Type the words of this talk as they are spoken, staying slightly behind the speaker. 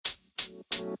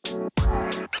Big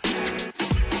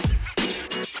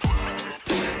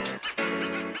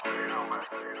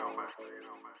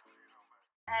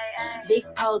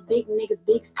pose, big niggas,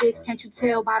 big sticks. Can't you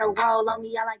tell by the roll on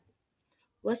me? I like.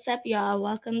 What's up, y'all?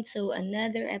 Welcome to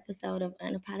another episode of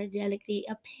Unapologetically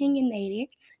Opinionated.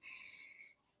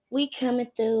 We coming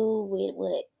through with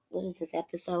what is this,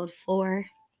 episode 4?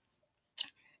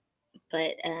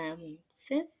 But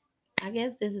since I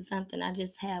guess this is something I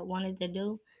just had wanted to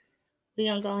do, we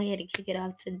gonna go ahead and kick it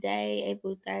off today,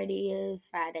 April 30th,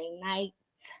 Friday night.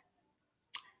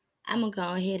 I'm gonna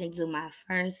go ahead and do my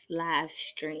first live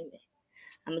streaming.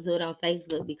 I'm gonna do it on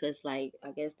Facebook because, like,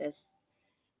 I guess that's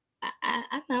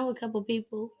I know a couple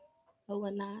people or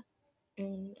whatnot.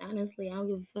 And honestly, I don't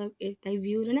give a fuck if they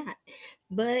view it or not.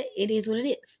 But it is what it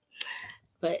is.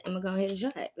 But I'm gonna go ahead and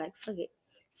try it. Like, fuck it.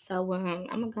 So I'm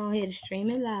gonna go ahead and stream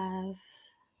it live.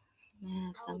 I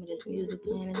have some of this music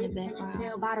playing in the background.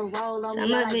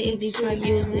 Some of it is Detroit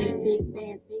music.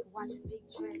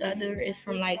 Other is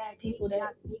from like people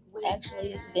that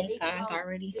actually have been signed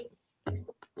already.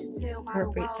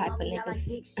 Corporate type of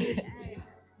niggas.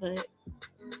 But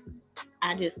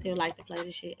I just still like to play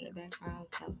the shit in the background,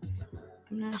 so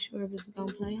I'm not sure if it's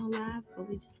gonna play on live, but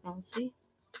we just gonna see.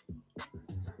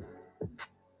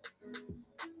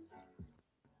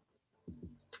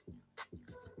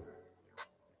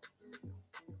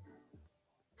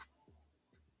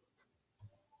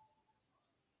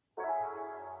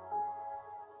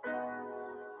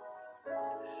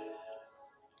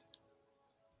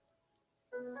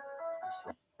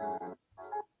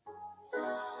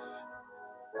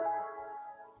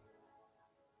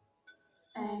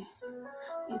 Ay,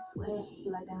 it's wet,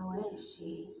 you like that wet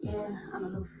shit. Yeah, I'm a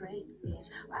little freak, bitch.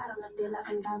 Ride on the dick like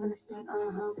I'm driving a stick,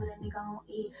 put a nigga on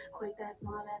E. Quick, that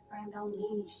small ass frame don't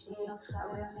need shit. A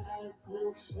real nigga ain't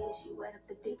seen shit. She wet up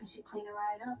the dick and she clean it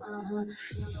right up,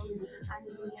 She don't know me. I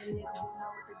need me a nigga who know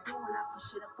what to do when I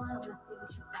push it up on. Let's see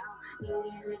what you down. Need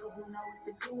me a nigga who know what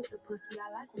to do with the pussy.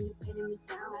 I like when you pinning me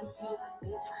down. Like T is a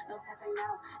bitch, no tapping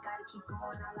out. Gotta keep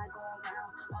going, I like going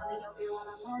rounds. Only your ear when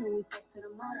I'm on and we fix to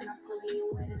the morning. I'm pulling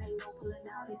you in, it ain't no pulling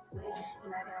out. It's wet, you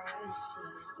like that red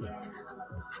shit. Yeah, I'm a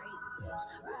little freak, bitch.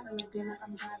 Ride on the dick like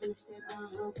I'm driving a stick,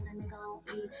 put a nigga on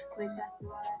E. Quick, that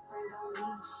small ass friend don't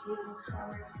need shit.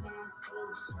 A real nigga ain't seen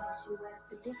shit. She wet up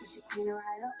the dick and she clean it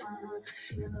right up,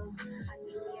 She a little, I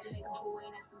need me a nigga who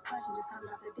ain't asking questions, just come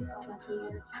drop the dick off like he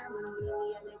at a term. I don't need me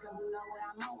a nigga who know what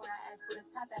I'm on when I ask for the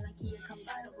top, that like he a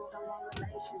convertible. Don't want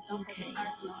relations, don't take it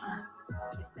personal,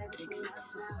 It's stay between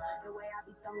us now. The way I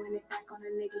be throwing it back on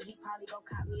a nigga, he probably go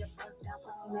cop me a bust down.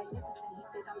 Pussy magnificent, he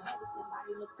think I'm heavy.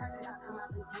 Somebody look perfect, I come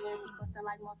out in pants. He bustin'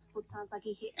 like multiple times, like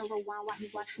he hit and rewind while he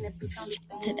watching that bitch on his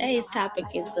band. Today's topic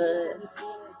is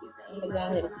I'm gonna go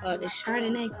ahead and call this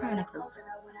Chardonnay Chronicles.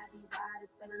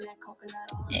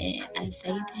 And I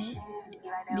say that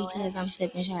because I'm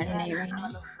sipping Chardonnay right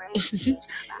now.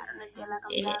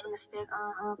 And that's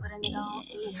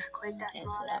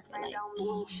what I feel like.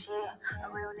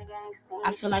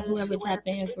 I feel like whoever tap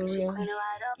in for real,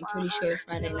 I'm pretty sure it's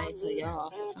Friday night, so y'all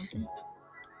off or something.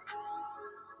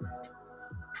 So,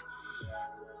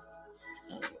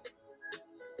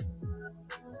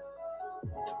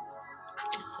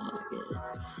 it's all good.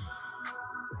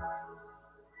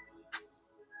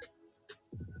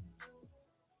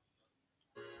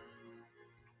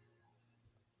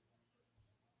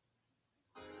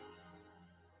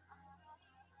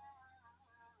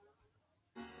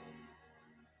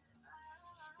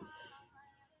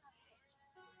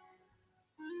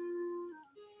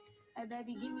 Hey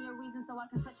baby, give me a reason so I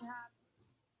can touch your heart.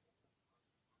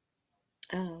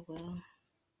 Oh, well.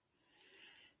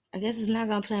 I guess it's not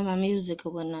gonna play my music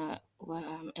or whatnot while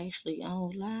I'm actually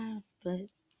on live, but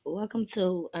welcome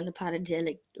to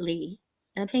Unapologetically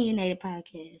Opinionated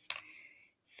Podcast.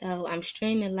 So I'm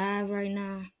streaming live right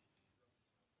now.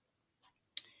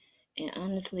 And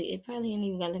honestly, it probably ain't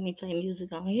even gonna let me play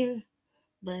music on here,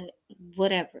 but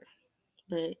whatever.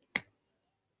 But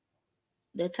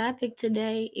the topic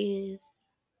today is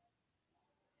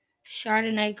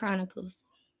Chardonnay Chronicles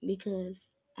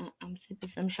because I'm sipping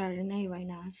some Chardonnay right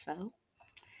now, so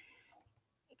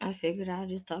I figured I'll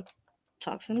just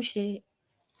talk some shit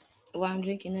while I'm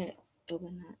drinking it or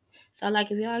whatnot. So,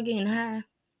 like, if y'all getting high,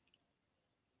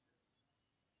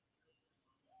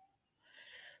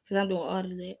 because I'm doing all of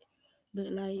that,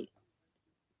 but like,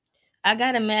 I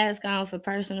got a mask on for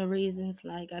personal reasons.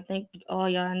 Like, I think all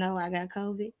y'all know I got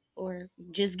COVID or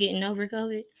just getting over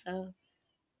COVID. So,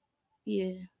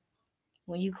 yeah,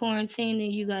 when you quarantine,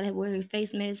 you gotta wear a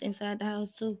face mask inside the house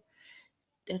too.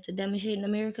 That's the dumbest shit in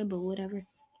America, but whatever.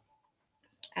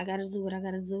 I gotta do what I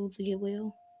gotta do to get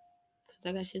well, because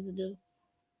I got shit to do.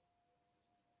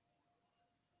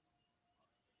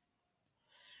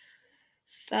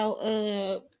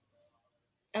 So,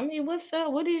 I mean, what's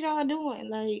up? What is y'all doing?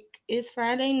 Like, it's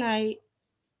Friday night.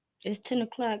 It's 10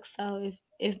 o'clock. So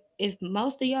if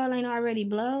most of y'all ain't already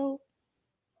blowed,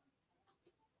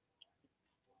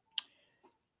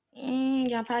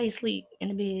 y'all probably sleep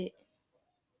in the bed.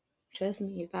 Trust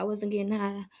me, if I wasn't getting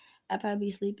high, I'd probably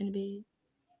be sleeping in the bed.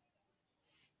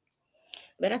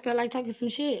 But I feel like talking some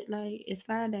shit. Like, it's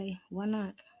Friday. Why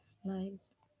not? Like,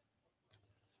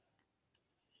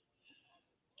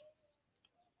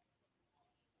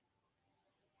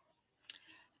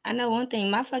 I know one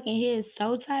thing. My fucking head is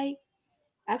so tight.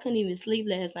 I couldn't even sleep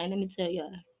last night. Let me tell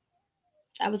y'all.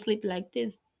 I was sleeping like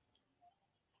this.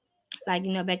 Like,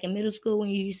 back in middle school when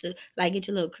you used to, like, get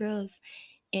your little curls.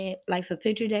 And, like, for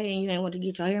picture day and you didn't want to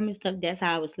get your hair mixed up. That's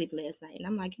how I was sleeping last night. And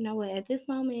I'm like, you know what? At this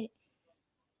moment,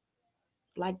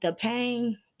 like, the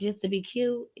pain just to be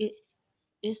cute,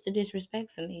 it's the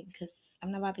disrespect for me. Because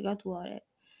I'm not about to go through all that.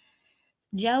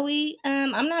 Joey,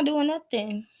 I'm not doing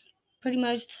nothing. Pretty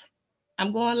much,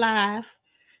 I'm going live,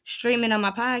 streaming on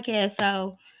my podcast.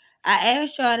 So I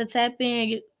asked y'all to tap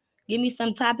in, give me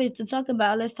some topics to talk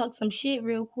about. Let's talk some shit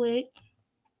real quick.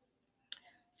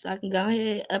 So I can go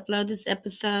ahead and upload this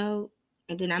episode.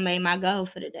 And then I made my goal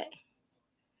for the day.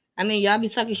 I mean, y'all be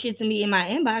talking shit to me in my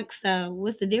inbox. So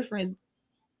what's the difference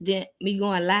than me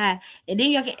going live? And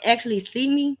then y'all can actually see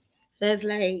me. So it's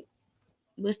like,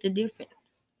 what's the difference?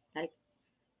 Like,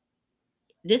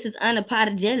 this is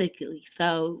unapologetically.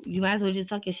 So you might as well just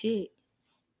talk your shit.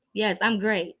 Yes, I'm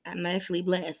great. I'm actually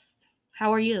blessed.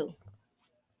 How are you?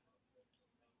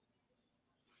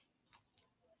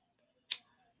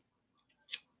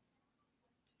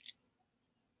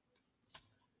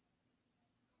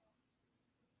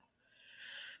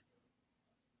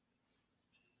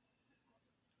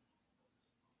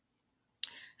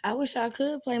 I wish I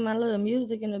could play my little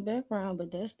music in the background,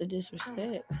 but that's the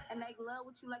disrespect. And make love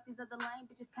with you like these other lame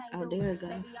bitches can't Oh, do. there you go.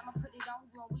 Baby, I'ma put it on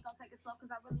you and we gon' take it slow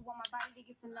cause I really want my body to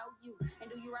get to know you.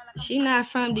 And do you right like She not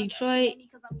from Detroit,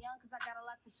 cause I'm young cause I got a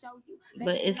lot to show you.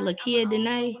 but it's Lakia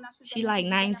Dene. She like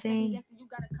 19.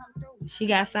 She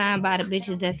got signed by the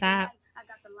bitches that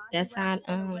signed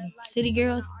City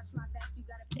Girls.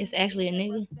 It's actually a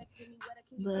nigga,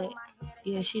 but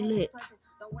yeah, she lit.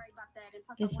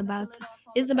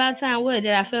 It's about time what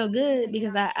that I felt good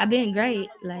because I been great.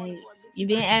 Like, you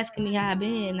been asking me how I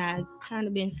been, and I kind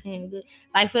of been saying good.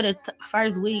 Like, for the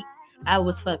first week, I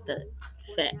was fucked up.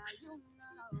 Facts.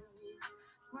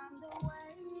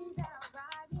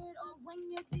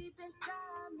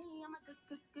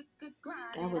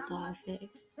 That was all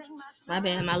facts. My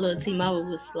bad, my little T-Mobile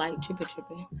was like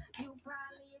tripping.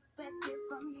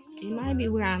 It might be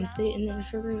where I'm sitting in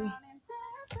for real.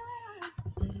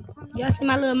 Y'all see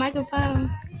my little microphone?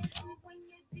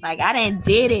 Like, I done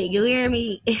did it. You hear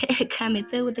me? Coming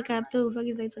through with the cup through. Fuck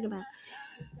is they talking about?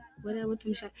 What up with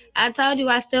them shirts? I told you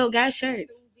I still got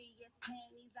shirts.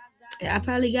 I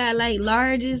probably got like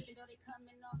larges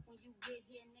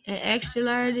and extra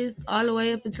larges all the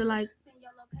way up until like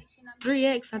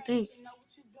 3X, I think.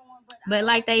 But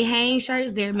like they Hanes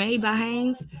shirts, they're made by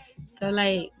Hanes. So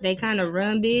like they kind of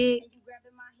run big.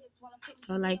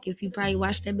 So like if you probably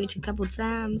watch that bitch a couple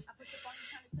times,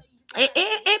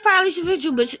 it probably should fit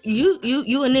you. But you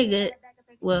a nigga,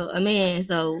 well a man,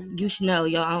 so you should know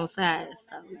your own size.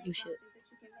 So you should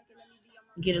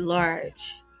get a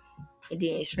large and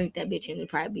then shrink that bitch and it'll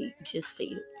probably be just for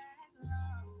you.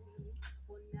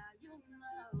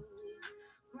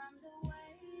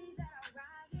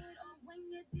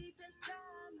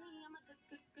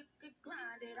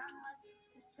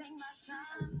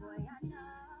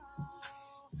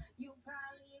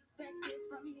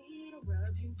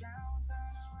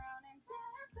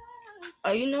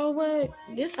 Oh, you know what?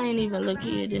 This ain't even look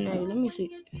good today. Let me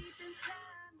see.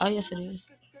 Oh, yes, it is.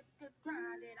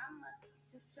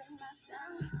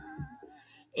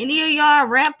 Any of y'all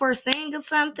rap or sing or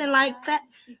something like that?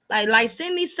 Like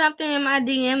send me something in my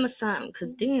DM or something.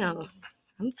 Cause damn,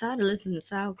 I'm tired of listening to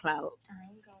SoundCloud.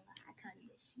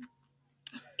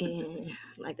 And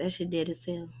like that shit dead as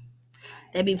hell.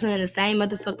 They be playing the same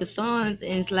motherfucking songs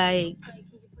and it's like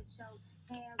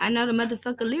I know the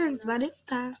motherfucking lyrics by this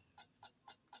time.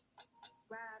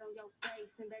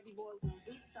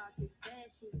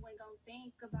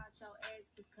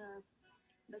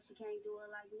 But she can't do it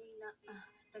like me,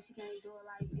 but she can't do it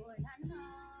like me. I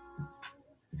know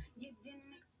you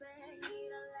didn't expect me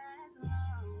to last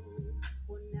long.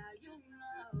 Well, now you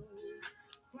know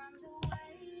from the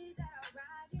way that I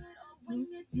ride it or when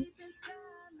you're deep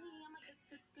inside me. I'm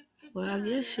a well, I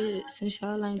guess shit, since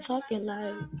y'all ain't talking,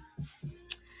 like,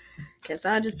 guess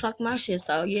I'll just talk my shit.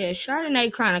 So, yeah,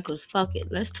 Chardonnay Chronicles, fuck it,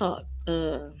 let's talk.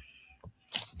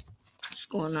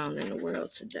 going on in the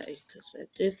world today. Because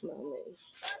at this moment,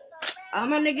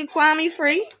 my nigga Kwame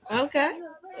free. Okay.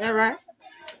 All right.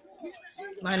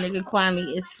 My nigga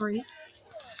Kwame is free.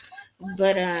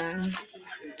 But I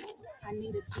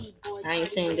ain't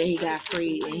saying that he got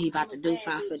free and he about to do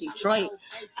something for Detroit.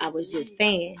 I was just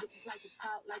saying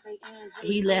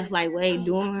he left like way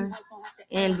during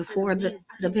and before the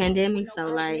pandemic. So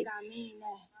like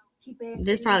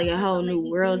this probably a whole new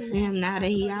world to him now that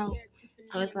he out.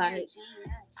 So it's like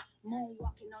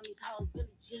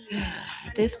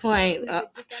at this point,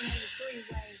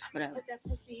 whatever.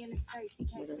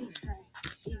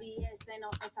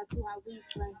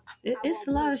 It's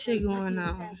a lot of shit going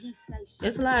on.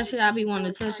 It's a lot of shit I be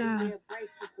wanting to touch on.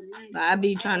 But I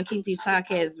be trying to keep these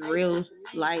podcasts real,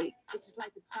 like,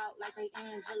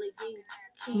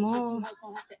 small. Like,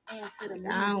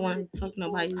 I don't want to talk to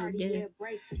nobody with this.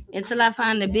 Until I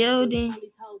find the building,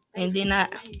 and then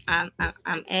I'm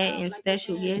adding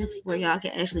special guests where y'all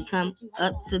can actually come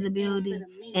up to the building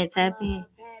and tap in.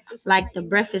 Like the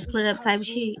Breakfast Club type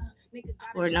shit.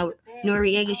 Or no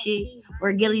Noriega shit.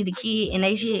 Or Gilly the Kid and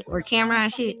they shit. Or Cameron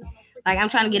shit. Like I'm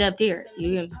trying to get up there.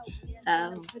 You hear me?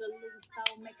 So,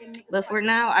 but for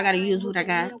now, I gotta use what I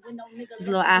got. This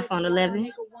little iPhone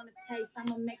 11.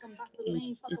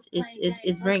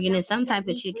 It's bringing in some type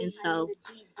of chicken, so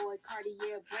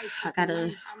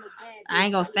I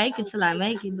ain't gonna fake it till I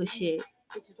make it, but shit,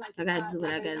 I gotta do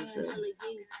what I gotta do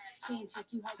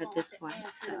at this point.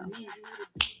 So.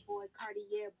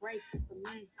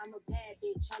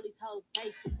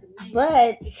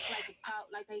 But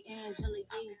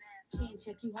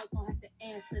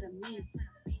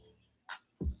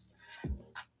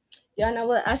y'all know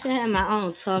what? I should have my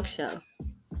own talk show.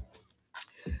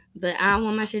 But I don't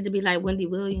want my shit to be like Wendy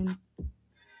Williams.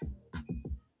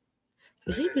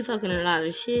 Cause she be talking a lot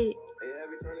of shit.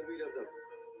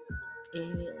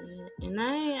 And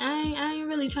I ain't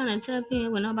really trying to tap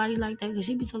in with nobody like that. Cause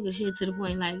she be talking shit to the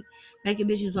point like making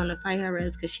bitches want to fight her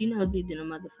ass. Cause she knows it than a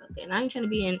motherfucker. And I ain't trying to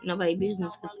be in nobody's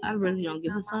business. Cause I really don't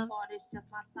give a fuck.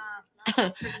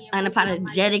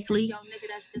 Unapologetically.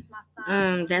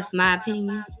 That's my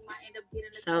opinion.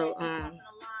 So,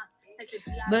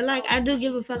 but like I do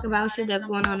give a fuck about shit that's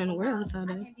going on in the world. So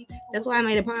that's why I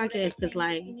made a podcast. Cause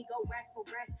like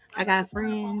I got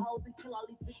friends,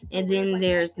 and then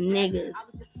there's niggas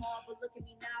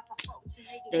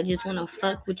that just wanna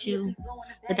fuck with you,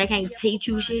 but they can't teach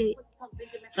you shit.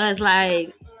 So it's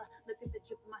like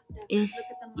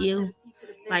you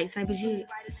like type of shit.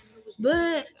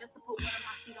 But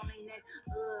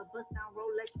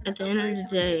at the end of the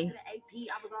day,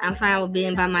 I'm fine with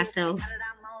being by myself.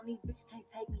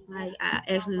 Like I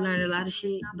actually learned a lot of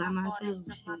shit by myself.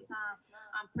 Shit.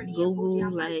 Google,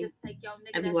 like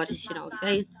I be watching shit on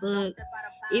Facebook.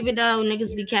 Even though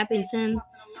niggas be capping 10,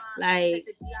 like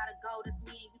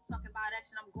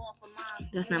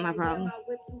that's not my problem.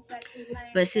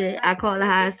 But shit, I call it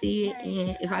how I see it,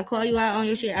 and if I call you out on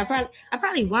your shit, I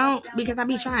probably won't because I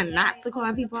be trying not to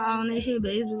call people out on their shit,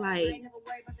 but it's like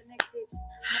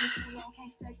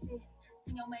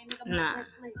nah.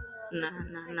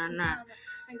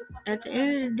 At the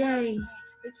end of the day,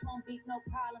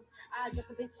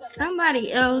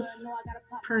 somebody else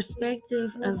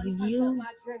perspective of you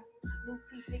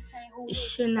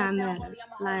should not matter.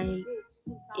 Like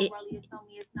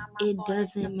it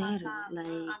doesn't matter.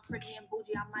 Like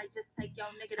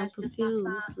I'm confused.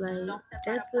 Like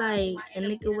that's like a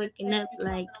nigga waking up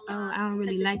like, oh, I don't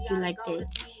really like you like that.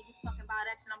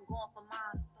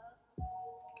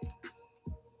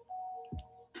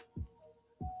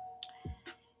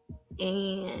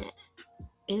 And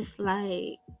it's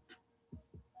like,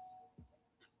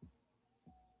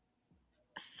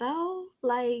 so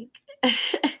like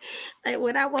like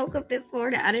when I woke up this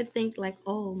morning, I didn't think like,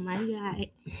 oh my god,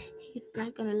 he's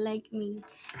not gonna like me.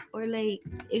 Or like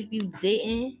if you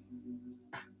didn't,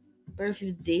 or if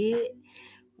you did,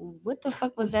 what the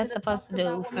fuck was that supposed to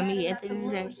do for me at the end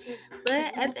of the day?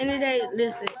 But at the end of the day,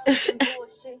 listen,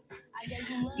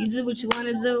 you do what you want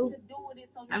to do.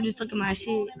 I'm just talking my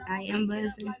shit. I am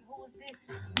buzzing.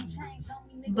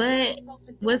 But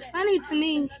what's funny to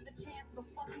me,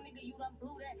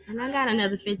 and I got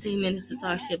another 15 minutes to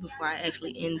talk shit before I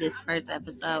actually end this first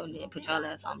episode and then put y'all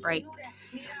ass on break.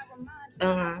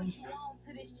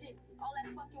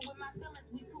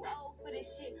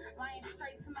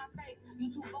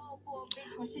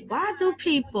 Why do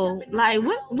people like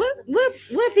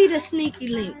what be the sneaky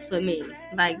link for me?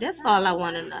 Like that's all I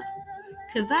want to know.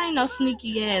 Cause I ain't no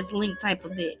sneaky ass link type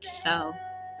of bitch. So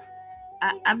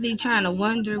I be trying to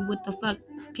wonder what the fuck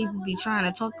people be trying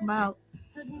to talk about.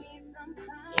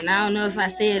 And I don't know if I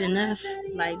said enough.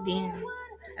 Like, damn,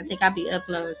 I think I be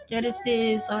uploading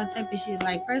statuses, all type of shit.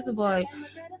 Like, first of all,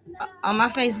 on my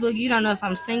Facebook, you don't know if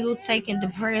I'm single, taken,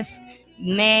 depressed,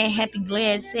 mad, happy,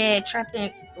 glad, sad,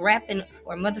 trapping, rapping,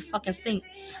 or motherfucking sing.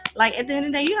 Like, at the end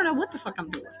of the day, you don't know what the fuck I'm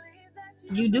doing.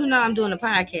 You do know I'm doing a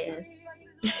podcast.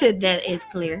 That is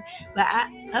clear. But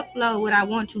I upload what I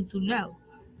want you to know.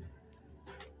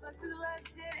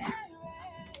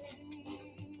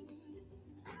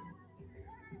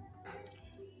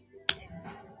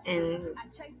 And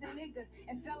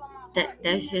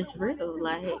that's just real.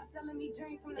 Like,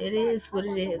 it is what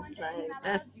it is. Like,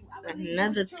 that's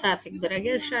another topic. But I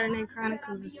guess Chardonnay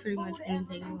Chronicles is pretty much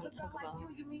anything you want to talk about.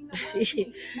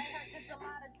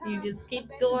 You just keep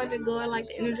going and going like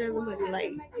the Energizer Bunny.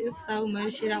 Like, it's so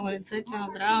much shit I want to touch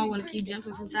on, but I don't want to keep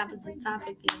jumping from topic to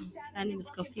topic and I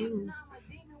niggas confused.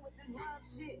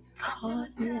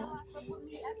 Yeah.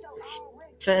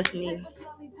 Trust me,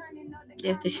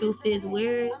 if the shoe fits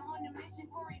weird,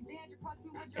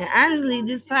 and honestly,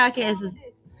 this podcast is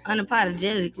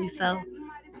unapologetically so.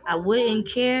 I wouldn't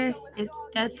care if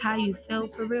that's how you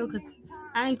felt for real, because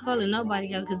I ain't calling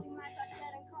nobody out, because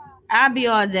I be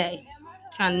all day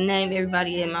trying to name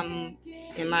everybody in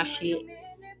my shit,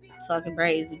 talking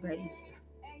crazy.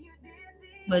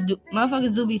 But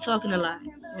motherfuckers do be talking a lot,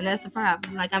 and that's the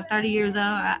problem. Like, I'm 30 years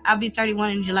old. I'll be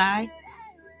 31 in July.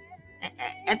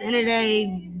 At the end of the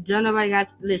day, don't nobody got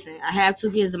to listen. I have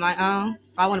 2 kids of my own.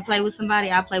 If I want to play with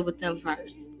somebody, I play with them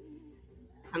first.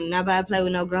 I'm not about to play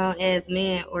with no grown ass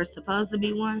man or supposed to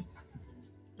be one.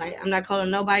 Like, I'm not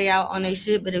calling nobody out on their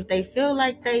shit, but if they feel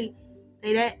like they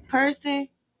that person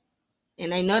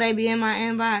and they know they be in my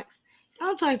inbox,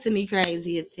 don't talk to me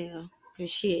crazy as hell. Cause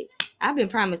shit, I've been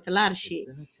promised a lot of shit.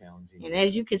 And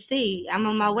as you can see, I'm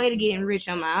on my way to getting rich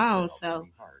on my own. So,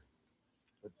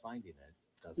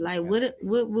 like, what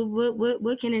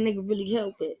can a nigga really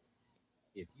help with?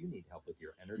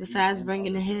 Besides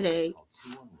bringing the headache,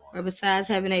 or besides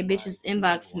having they bitches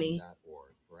inbox me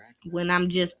when I'm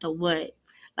just a what?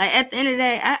 Like, at the end of the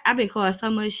day, I've been called so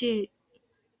much shit.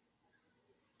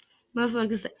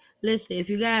 Motherfuckers say, listen, if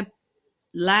you got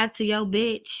lie to your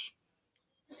bitch,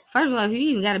 first of all, if you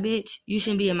even got a bitch, you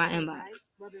shouldn't be in my inbox.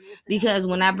 Because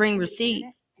when I bring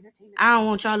receipts, I don't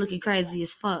want y'all looking crazy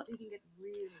as fuck.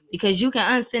 Because you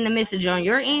can unsend a message on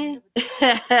your end,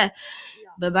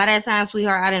 but by that time,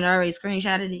 sweetheart, I done already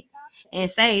screenshotted it and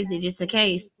saved it just in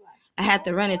case I have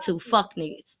to run into fuck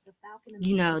niggas.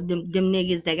 You know, them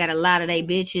niggas that got a lot of they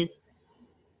bitches.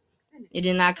 It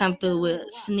did not come through with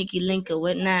sneaky link or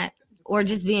whatnot, or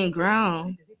just being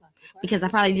grown because I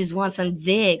probably just want some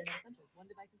dick,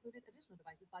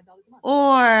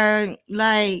 or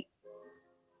like.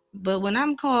 But when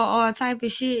I'm called all type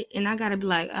of shit, and I gotta be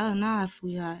like, oh nah,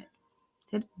 sweetheart,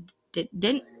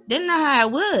 didn't know how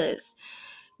it was.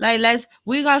 Like,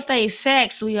 we gonna stay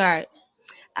facts, sweetheart.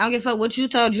 I don't give a fuck what you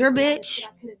told your bitch,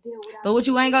 but what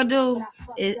you ain't gonna do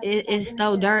is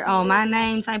throw dirt on my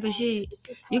name type of shit.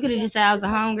 You could have just said I was a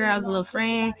homegirl, I was a little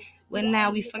friend. When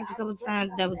now we fucked a couple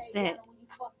times, that was that.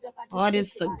 All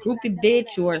this a groupie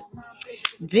bitch or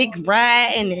dick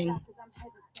riding and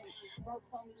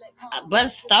a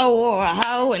bus store or a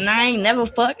hoe, and I ain't never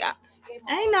fucked.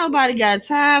 Ain't nobody got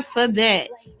time for that.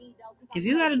 If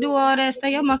you gotta do all that,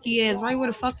 stay your monkey ass right where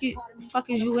the fuck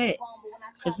is you at?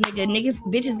 Cause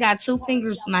bitches got 2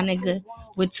 fingers, my nigga,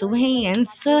 with 2 hands.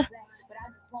 The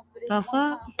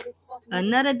fuck?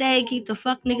 Another day, keep the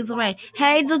fuck niggas away.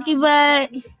 Hey, Dookie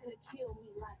Butt.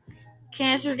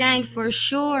 Cancer gang for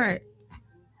sure.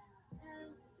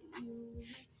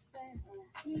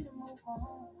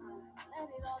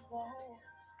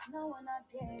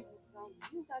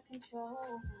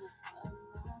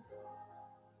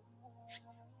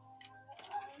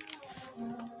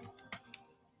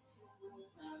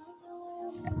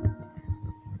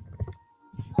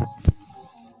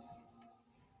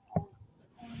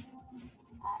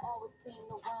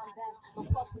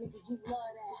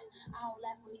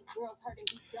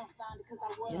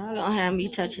 Y'all gonna have me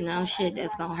touching on shit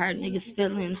that's gonna hurt niggas'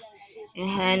 feelings and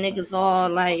have niggas all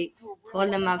like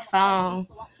calling my phone.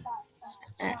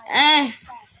 It's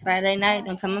Friday night,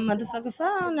 don't come my motherfucking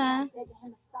phone now.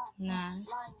 Nah.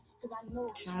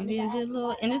 Trying to be a good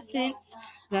little innocent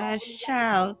God's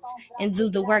child and do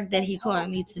the work that he called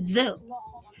me to do.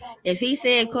 If he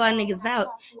said call niggas out,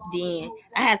 then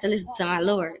I have to listen to my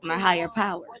Lord, my higher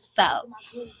power. So,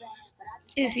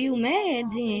 if you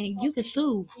mad, then you can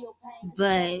sue.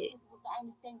 But,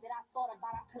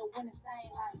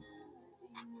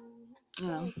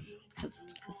 well,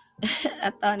 I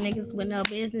thought niggas with no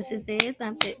business said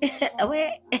something.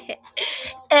 What?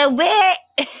 What?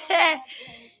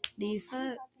 The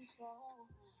fuck?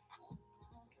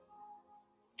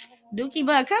 Dookie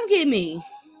Butt, come get me.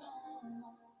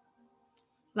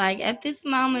 Like at this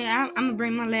moment, I'm gonna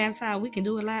bring my laptop. We can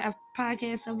do a live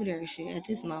podcast over there. Shit, at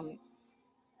this moment,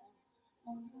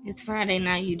 it's Friday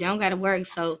night. You don't gotta work,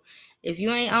 so if you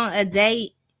ain't on a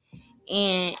date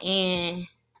and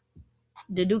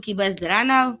the Dookie Butts that I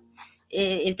know,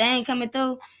 if they ain't coming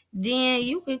through, then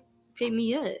you could pick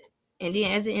me up. And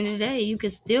then at the end of the day, you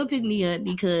could still pick me up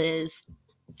because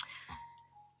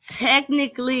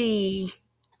technically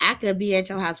I could be at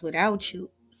your house without you.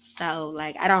 So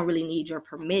like I don't really need your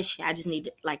permission. I just need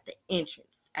like the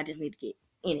entrance. I just need to get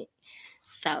in it.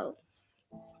 So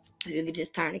you could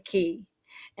just turn the key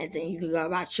and then you could go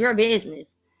about your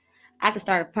business. I could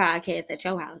start a podcast at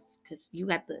your house because you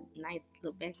got the nice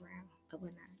little background of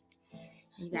whatnot.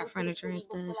 You got furniture and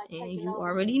stuff, and you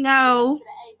already know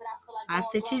my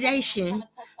situation.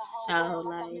 So,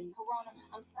 like,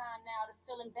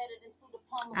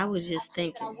 I was just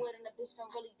thinking.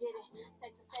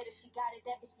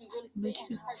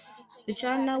 But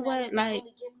y'all know what? Like,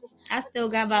 I still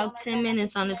got about 10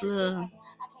 minutes on this little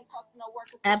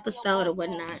episode or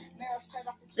whatnot.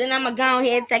 Then I'm going to go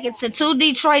ahead and take it to two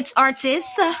Detroit artists.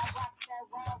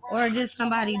 Or just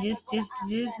somebody just to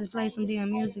play some damn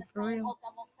music for real.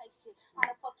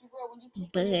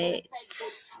 But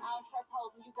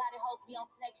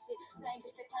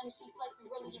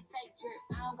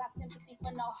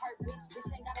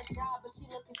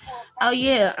oh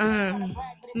yeah,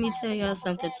 let me tell y'all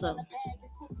something too.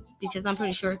 Because I'm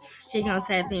pretty sure he gonna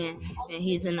tap in and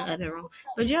he's in the other room.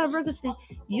 But Joe Brookerson,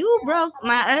 you broke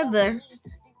my other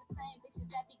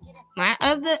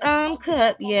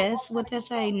cup, yes. What they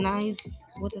say, nice.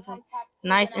 What they say,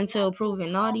 nice until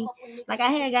proven naughty. Like I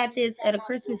had got this at a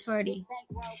Christmas party.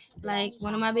 Like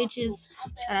one of my bitches,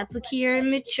 shout out to Kiera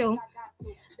Mitchell.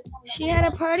 She had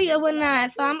a party or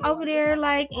whatnot, so I'm over there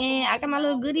like, and I got my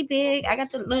little goodie bag. I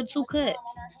got the little 2 cups.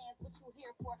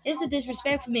 It's a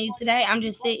disrespect for me today. I'm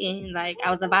just sitting, like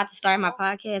I was about to start my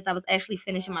podcast. I was actually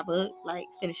finishing my book, like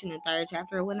finishing the 3rd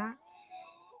chapter or whatnot.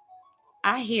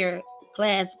 I hear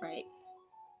glass break.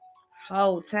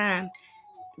 Whole time.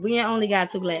 We only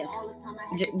got 2 glasses.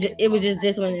 It was just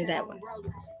this one and that one.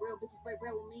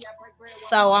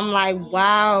 So I'm like,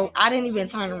 wow. I didn't even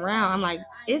turn around. I'm like,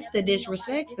 it's the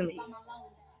disrespect for me.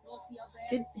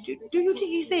 Do you think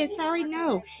he said sorry?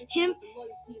 No. Him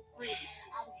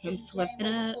swept it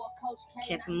up,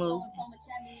 kept it moving.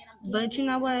 But you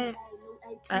know what?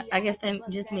 I guess that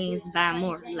just means buy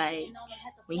more. Like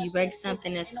when you break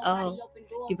something that's old,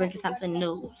 you break something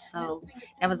new. So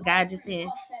that was God just saying,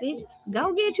 bitch,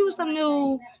 go get you some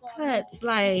new cups.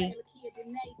 Like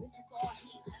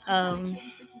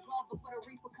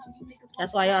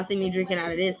that's why y'all see me drinking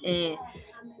out of this and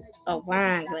a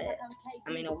wine glass.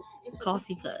 I mean a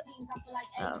coffee cup.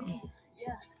 So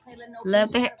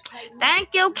love to hear. Thank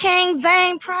you, King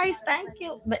Zane Price. Thank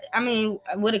you. But I mean,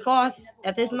 what it costs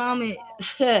at this moment,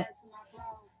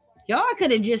 y'all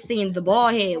could have just seen the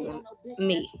bald head with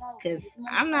me. Because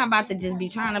I'm not about to just be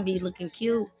trying to be looking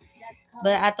cute.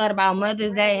 But I thought about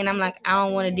Mother's Day and I'm like, I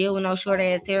don't want to deal with no short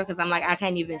ass hair because I'm like, I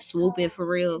can't even swoop it for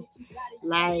real.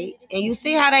 Like, and you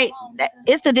see how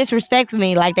it's the disrespect for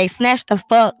me. Like, they snatched the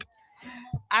fuck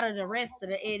out of the rest of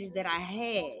the edges that I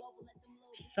had.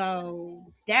 So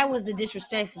that was the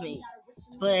disrespect for me.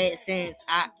 But since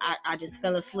I just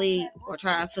fell asleep or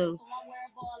tried to,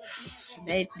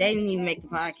 they didn't even make the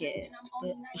podcast.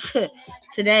 But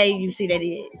today you see they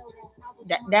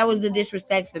did. That was the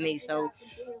disrespect for me. So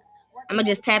I'm gonna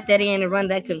just tap that in and run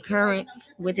that concurrence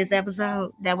with this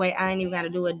episode. That way I ain't even gotta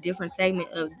do a different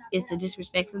segment of it's the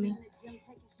disrespect for me.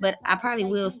 But I probably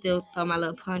will still throw my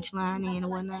little punchline in and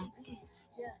whatnot.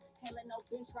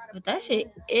 But that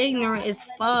shit ignorant as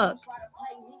fuck.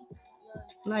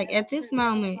 Like at this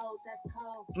moment,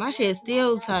 my shit is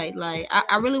still tight. Like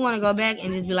I really want to go back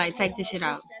and just be like, take this shit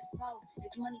out.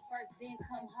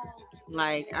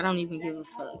 Like I don't even give a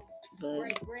fuck.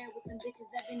 But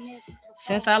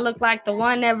since I look like the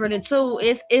one, never the two,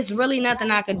 it's really nothing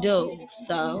I could do.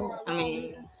 So I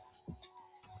mean,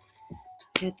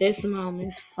 at this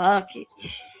moment, fuck it.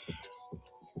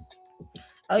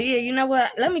 Oh yeah, you know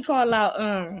what? Let me call out.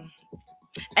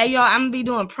 Hey y'all, I'm gonna be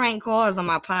doing prank calls on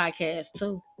my podcast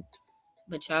too.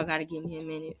 But y'all gotta give me a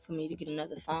minute for me to get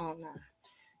another phone now.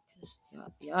 Cause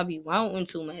y'all be wanting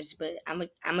too much. But I'm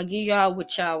gonna give y'all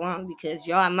what y'all want because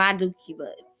y'all are my dookie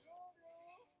butts.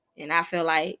 And I feel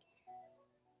like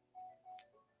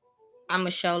I'm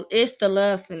gonna show it's the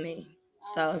love for me.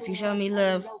 So if you show me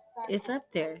love it's up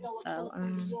there. So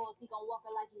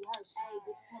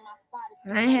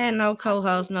I ain't had no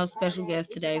co-host, no special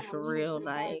guest today for real.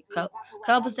 Like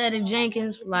Copacetic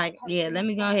Jenkins, like, yeah, let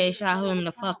me go ahead and shout him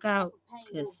the fuck out.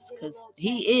 Cause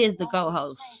he is the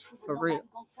co-host for real.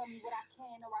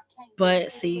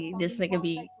 But see, this nigga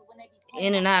be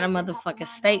in and out of motherfucking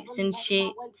states and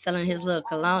shit, selling his little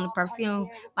cologne and perfume,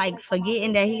 like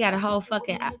forgetting that he got a whole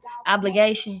fucking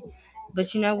obligation.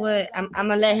 But you know what? I'm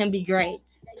gonna let him be great.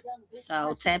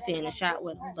 So tap in and shot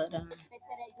with him. But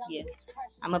yeah,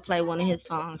 I'm gonna play one of his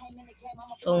songs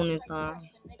soon as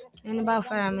in about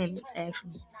 5 minutes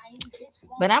actually.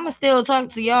 But I'm gonna still talk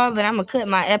to y'all, but I'm gonna cut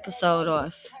my episode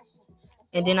off,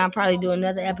 and then I'll probably do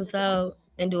another episode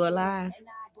and do a live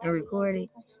and record it.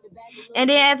 And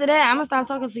then after that, I'm gonna stop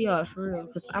talking to y'all for real,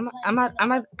 cause I'm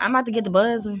about to get the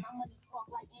buzzing.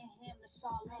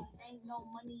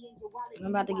 I'm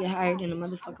about to get hired in the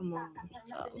motherfucking morning.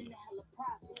 So.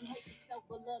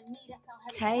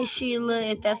 Hey Sheila,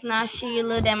 if that's not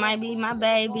Sheila, that might be my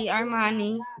baby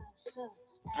Armani.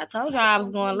 I told y'all I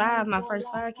was going live my first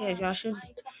podcast.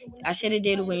 I should have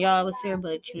did it when y'all was here,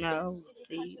 but you know,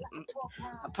 see,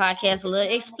 my podcast a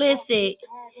little explicit,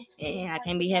 and I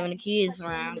can't be having the kids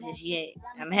around just yet.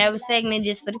 I'm gonna have a segment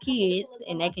just for the kids,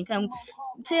 and they can come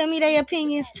tell me their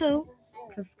opinions too.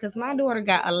 Cause my daughter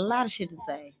got a lot of shit to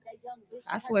say.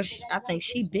 I swear, I think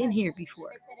she been here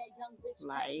before.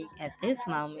 Like at this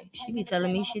moment, she be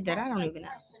telling me shit that I don't even know.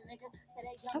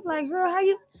 I'm like, girl, how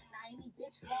you?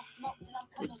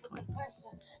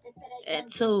 At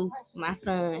 2, my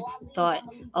son thought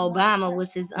Obama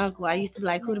was his uncle. I used to be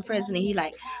like, who the president? He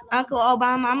like, Uncle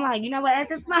Obama. I'm like, you know what? At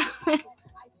this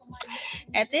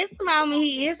moment,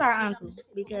 he is our uncle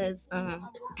because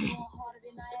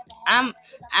I'm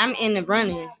in the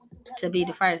running to be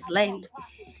the first lady.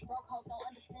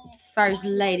 First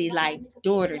lady, like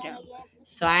daughter though.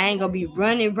 So I ain't gonna be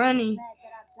running,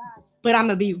 but I'm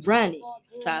gonna be running.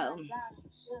 So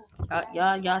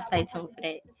y'all stay tuned for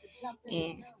that.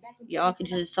 And y'all can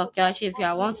just talk y'all shit if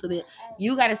y'all want to, but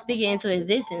you gotta speak it into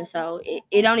existence. So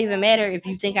it don't even matter if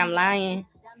you think I'm lying,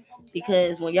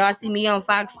 because when y'all see me on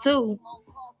Fox 2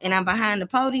 and I'm behind the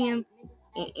podium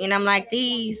and I'm like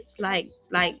these, like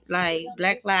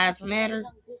Black Lives Matter,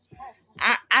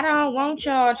 I don't want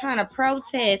y'all trying to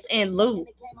protest and loot.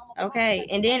 Okay,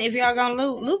 and then if y'all gonna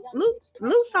loot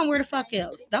somewhere the fuck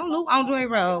else. Don't loot on Joy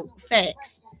Road.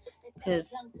 Facts.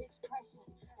 Cause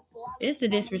it's the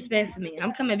disrespect for me.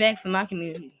 I'm coming back for my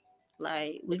community.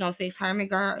 Like, we gonna fix Hermit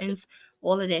Gardens,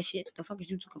 all of that shit. The fuck is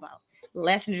you talk about?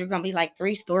 Lessons are gonna be like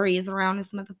 3 stories around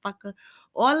this motherfucker.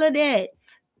 All of that.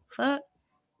 Fuck.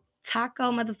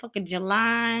 Taco, motherfucking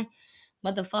July,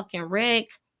 motherfucking Rick.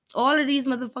 All of these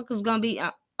motherfuckers gonna be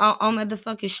on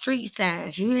motherfucking street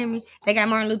signs. You hear me? They got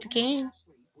Martin Luther King.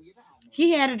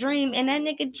 He had a dream, and that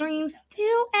nigga dream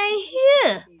still ain't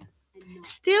here.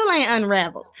 Still ain't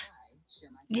unraveled.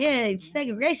 Yeah,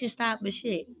 segregation stopped, but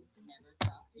shit.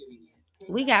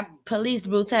 We got police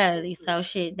brutality, so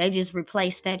shit, they just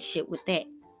replaced that shit with that.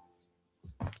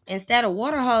 Instead of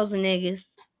water hosing niggas,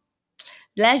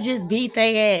 let's just beat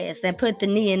their ass and put the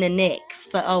knee in the neck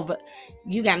for over.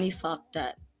 You got me fucked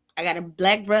up. I got a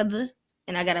black brother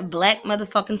and I got a black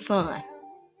motherfucking son.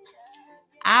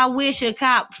 I wish a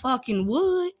cop fucking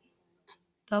would.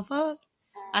 The fuck?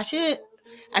 I should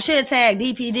tag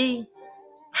DPD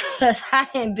because I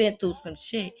ain't been through some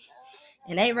shit.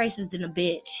 And they racist in a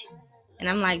bitch. And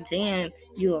I'm like, damn,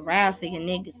 you a ride figure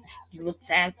niggas. You a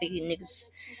side figure niggas.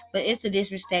 But it's the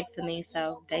disrespect for me,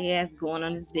 so they ass going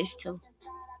on this bitch too.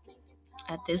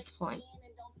 At this point.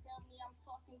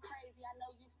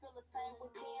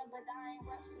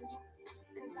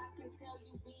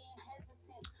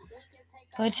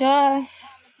 But y'all,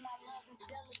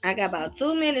 I got about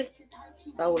 2 minutes.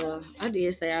 Oh well, I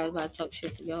did say I was about to talk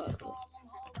shit to y'all, but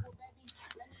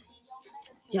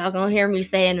y'all gonna hear me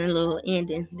saying a little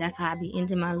ending. That's how I be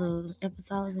ending my little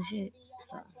episodes and shit.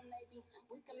 So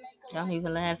don't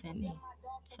even laugh at me.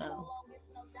 So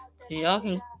y'all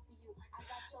can.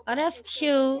 Oh, that's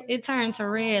cute. It turns to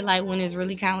red like when it's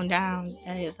really counting down.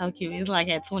 That is so cute. It's like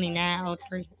at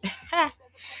 29:03.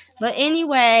 But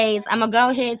anyways, I'm gonna go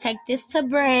ahead and take this to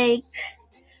break.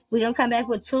 We're gonna come back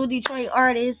with 2 Detroit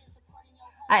artists.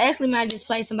 I actually might just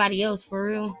play somebody else for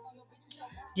real.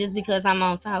 Just because I'm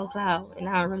on SoundCloud and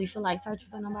I don't really feel like searching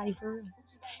for nobody for real.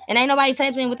 And ain't nobody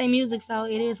tapped in with their music, so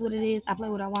it is what it is. I play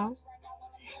what I want.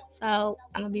 So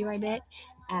I'm gonna be right back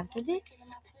after this.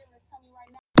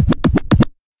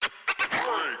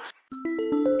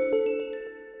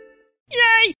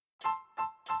 Yay!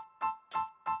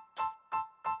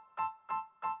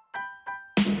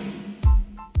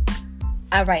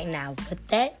 All right, now with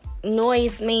that,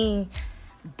 noise mean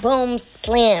boom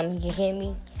slam, you hear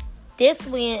me? This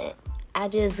when I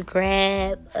just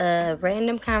grab a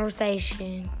random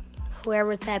conversation,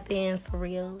 whoever tap in for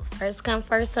real, first come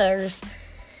first serve,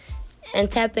 and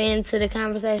tap into the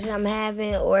conversation I'm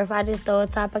having, or if I just throw a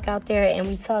topic out there and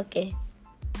we talking.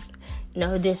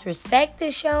 No disrespect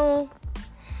is shown,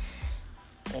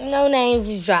 no names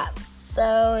is dropped.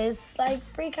 So it's like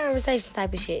free conversation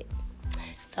type of shit.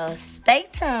 So stay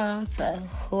tuned to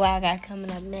who I got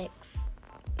coming up next.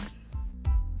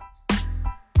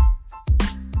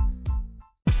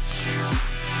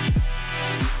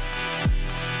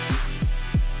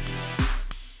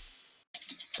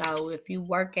 So if you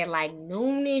work at like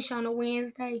noonish on a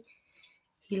Wednesday,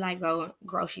 he like go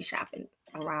grocery shopping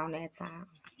around that time.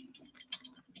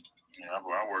 Yeah, I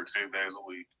work 6 days a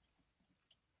week.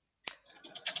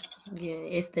 Yeah,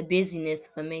 it's the busyness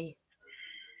for me.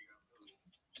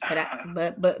 But at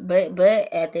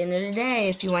the end of the day,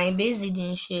 if you ain't busy,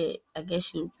 then shit, I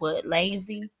guess you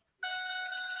lazy.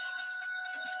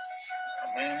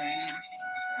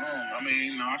 I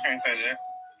mean, no, I can't say that.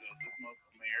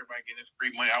 Everybody getting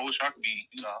free money. I wish I could be,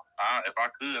 if I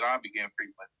could, I'd be getting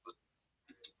free money.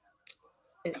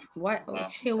 What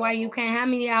shit? Why you can't? How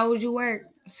many hours you work?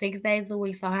 6 days a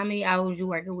week. So how many hours you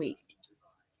work a week?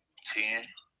 10.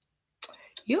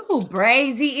 You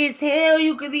brazy as hell.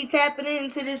 You could be tapping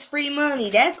into this free money.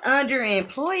 That's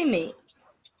underemployment.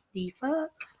 The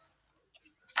fuck?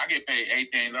 I get paid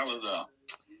 $18 though.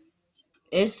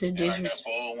 It's a disrespect.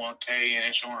 Like 401k and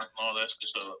insurance and all that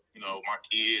stuff. My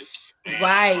kids.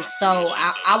 Right. So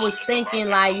I was thinking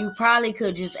like you probably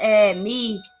could just add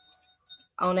me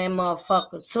on that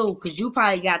motherfucker too, cause you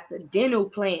probably got the dental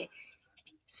plan.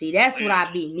 See, that's what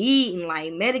I be needing.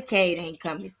 Like Medicaid ain't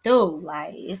coming through.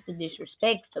 Like it's the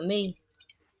disrespect for me.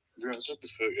 Girl, shut the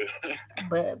fuck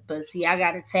up. But see, I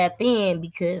gotta tap in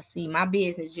because see, my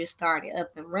business just started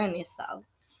up and running, so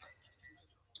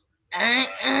I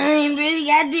ain't really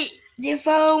got the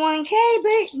 401k,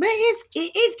 but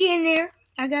it's getting there.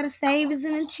 I got a savings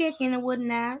and a checking and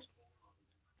whatnot.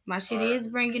 My shit is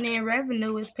bringing in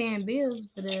revenue, it's paying bills,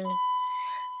 but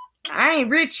I ain't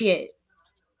rich yet.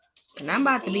 And I'm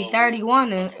about to be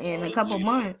 31 in a couple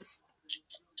months.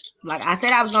 Like I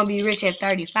said, I was gonna be rich at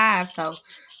 35, so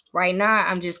right now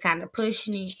I'm just kind of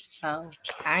pushing it. So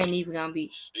I ain't even gonna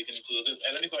be. Speaking into this,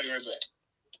 let me call you right back.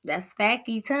 That's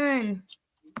Facky ton.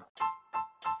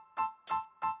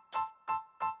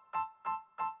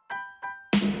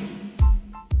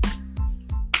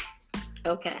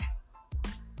 Okay.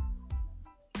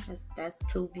 That's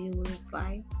 2 viewers.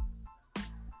 Like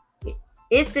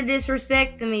it's the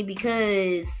disrespect to me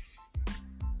because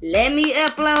let me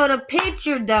upload a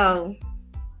picture though.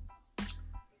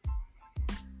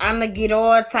 I'ma get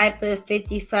all type of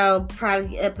 54,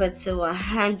 probably up until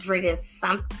 100 and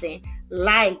something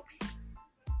likes.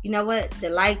 You know what? The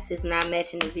likes is not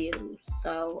matching the views.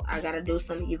 So I gotta do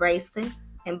some erasing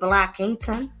and blocking.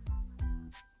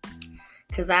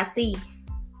 Cause I see.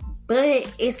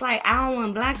 But it's like I don't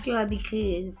want to block y'all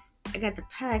because I got the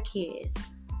podcast.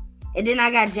 And then I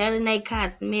got Chardonnay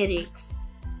Cosmetics.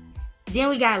 Then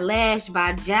we got Lashed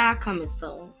by Ja coming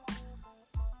soon.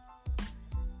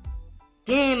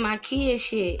 Then my kid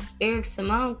shit, Eric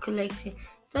Simone collection.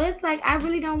 So it's like I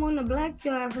really don't want to block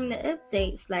y'all from the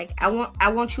updates. Like I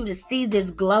want you to see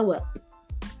this glow up.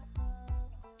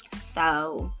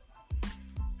 So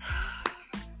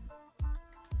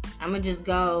I'm gonna just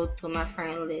go through my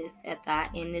friend list after I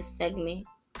end this segment.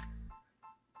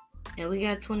 And we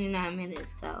got 29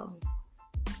 minutes, so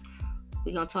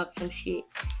we gonna talk some shit.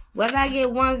 Whether I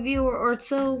get 1 viewer or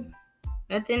 2,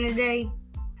 at the end of the day,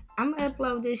 I'm gonna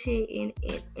upload this shit and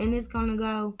it's gonna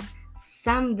go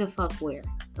some the fuck where.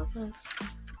 The fuck?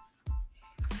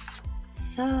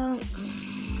 So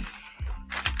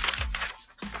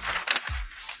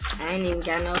I ain't even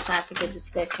got no topic of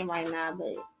discussion right now,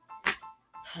 but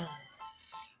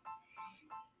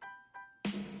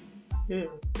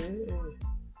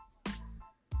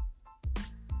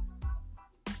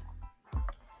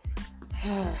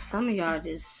some of y'all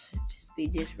just be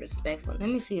disrespectful. Let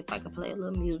me see if I can play a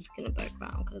little music in the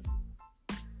background, cause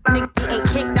nigga ain't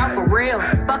kicked out for real.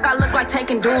 Fuck, I look like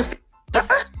taking dudes. Do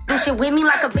shit with me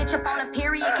like a bitch up on a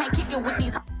period. Can't kick it with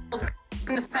these hoes.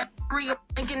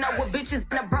 Thinking up with bitches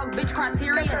in a broke bitch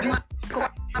criteria. You my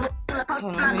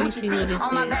Gucci tee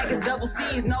on my bag is double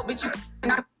C's. No bitch, you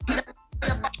not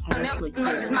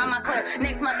much is my clear.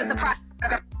 Next month is a prize.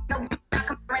 No,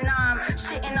 I'm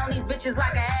shitting on these bitches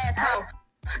like an asshole.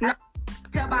 No,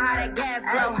 tell by how that gas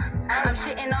blow. I'm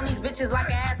shitting on these bitches like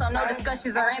an asshole. No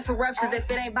discussions or interruptions if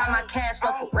it ain't by my cash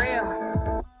flow for real.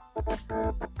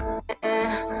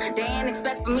 They ain't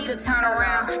expect for me to turn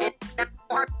around. And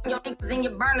work your niggas and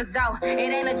your burners out. It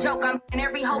ain't a joke, I'm putting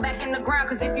every hoe back in the ground.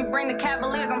 Cause if you bring the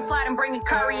Cavaliers, I'm sliding, bringing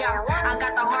Curry out. I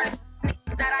got the hardest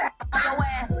niggas that I have on your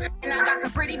ass. And I got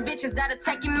some pretty bitches that'll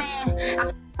take your man.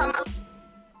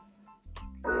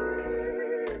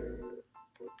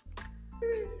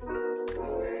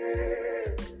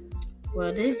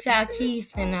 Well, this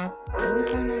Jaquise and what's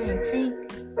her name? Tink.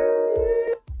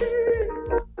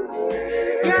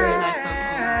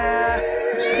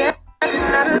 She's like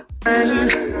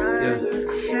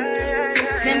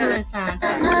Timberland signs.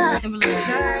 Timberland.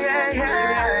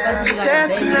 Supposed to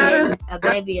be like a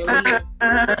baby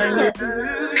Aaliyah.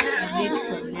 Bitch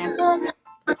could never.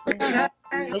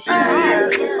 But she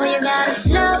well, you gotta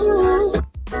slow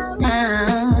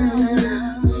down.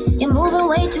 You're moving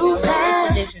way too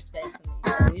fast. Disrespect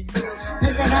to me.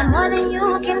 Looks like I'm more than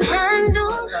you can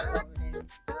handle.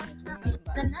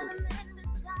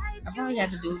 I probably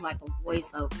have to do like a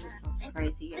voiceover or something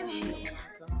crazy and shit.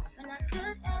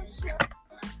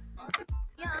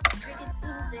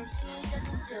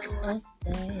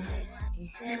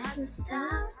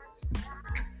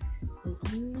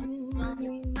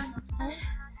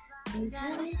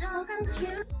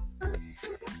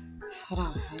 Hold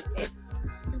on.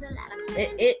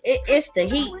 It's the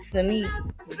heat for me.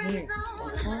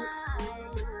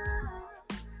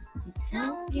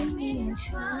 Don't get me in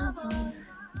trouble.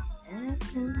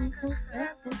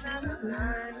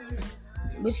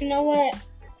 But you know what?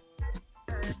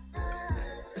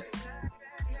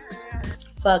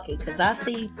 Fuck it, cause I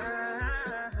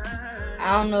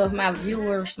don't know if my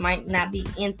viewers might not be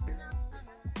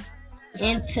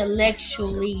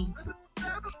intellectually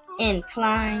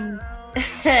inclined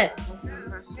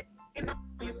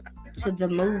to the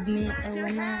movement or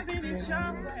whatnot.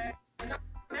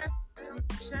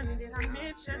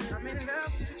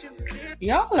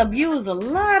 Y'all abuse a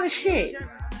lot of shit.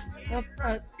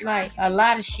 Like a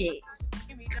lot of shit.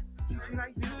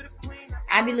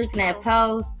 I be looking at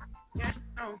posts.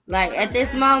 Like at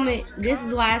this moment, this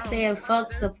is why I said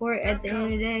fuck support at the end of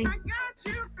the day.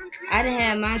 I done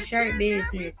had my shirt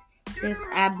business since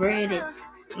I bred it.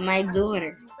 My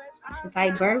daughter. Since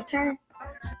I birthed her.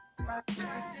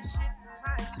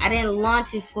 I didn't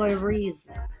launch it for a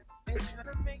reason.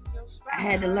 I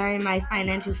had to learn my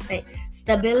financial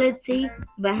stability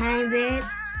behind that.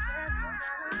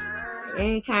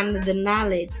 And kind of the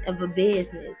knowledge of a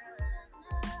business.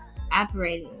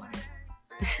 Operating one.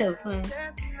 So fun.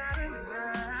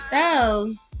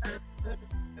 So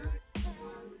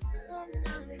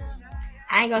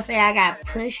I ain't gonna say I got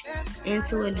pushed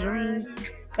into a dream,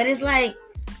 but it's like,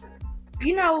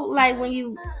 you know, like when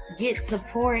you get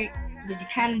support, but you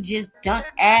kind of just don't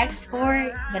ask for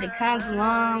it, but it comes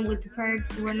along with the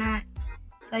perks or not,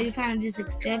 so you kind of just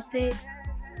accept it.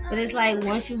 But it's like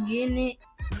once you getting it,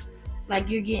 like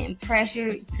you're getting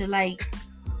pressured to like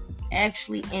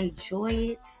actually enjoy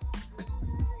it.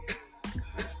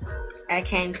 I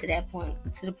came to that point,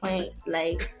 to the point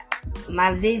like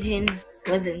my vision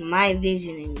wasn't my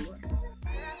vision anymore.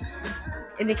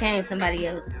 It became somebody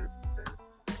else's.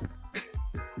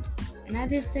 And I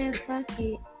just said fuck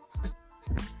it.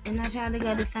 And I tried to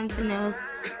go to something else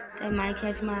that might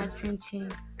catch my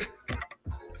attention.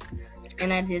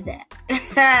 And I did that.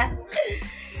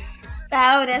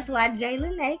 So that's why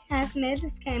Chardonnay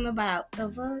Cosmetics came about.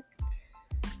 The fuck?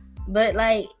 But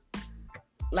like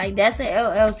that's an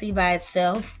LLC by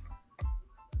itself.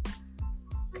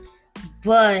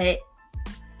 But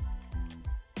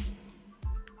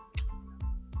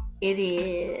it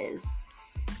is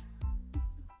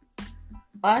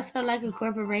also like a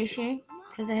corporation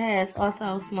because it has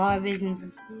also small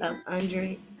businesses up under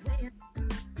it.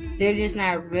 They're just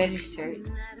not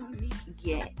registered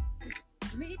yet.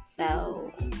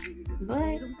 So,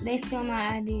 but they steal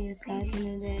my ideas. So at the end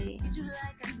of the day,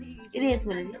 it is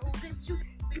what it is.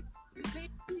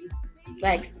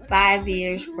 Like 5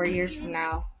 years, 4 years from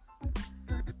now,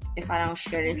 if I don't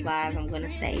share this live, I'm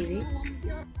gonna save it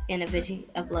and eventually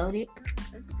upload it.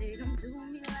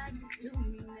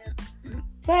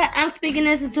 But I'm speaking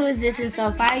this into existence,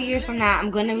 so 5 years from now, I'm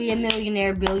gonna be a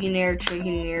millionaire, billionaire,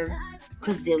 trillionaire,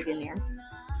 quadrillionaire.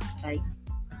 Like,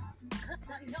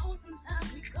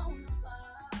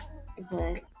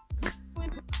 but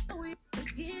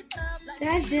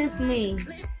that's just me.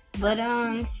 But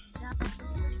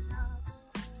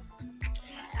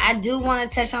I do want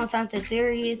to touch on something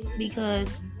serious because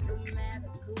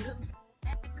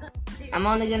I'm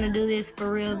only going to do this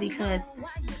for real because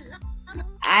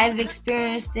I've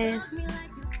experienced this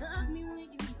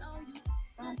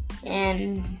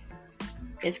and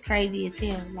it's crazy as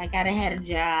hell. Like I done had a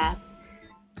job.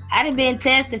 I done been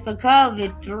tested for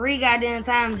COVID 3 goddamn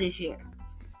times this year.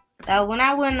 So when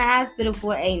I went in the hospital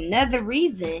for another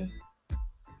reason,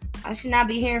 I should not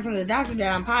be hearing from the doctor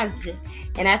that I'm positive.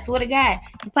 And I swear to God,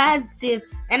 I'm positive.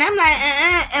 And I'm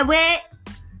like,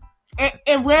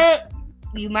 what?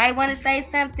 You might want to say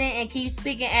something and keep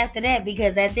speaking after that,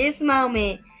 because at this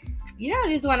moment, you don't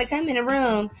just want to come in the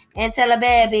room and tell a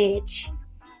bad bitch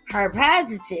her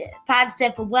positive.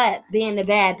 Positive for what? Being a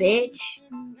bad bitch.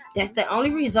 That's the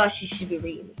only result she should be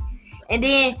reading. And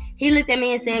then he looked at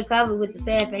me and said COVID with the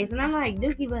sad face. And I'm like,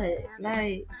 Dookie, but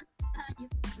like,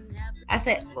 I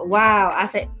said, wow. I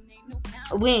said,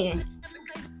 when?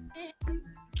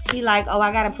 He like, oh,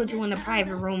 I got to put you in a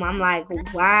private room. I'm like,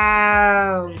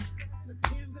 wow.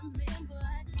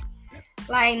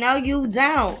 Like, no, you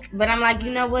don't. But I'm like,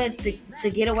 you know what? To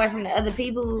get away from the other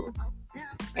people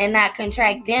and not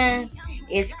contract them,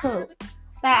 it's cool.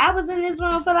 So I was in this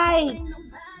room for like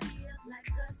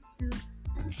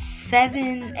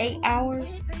 7-8 hours.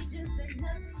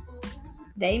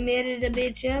 They muted a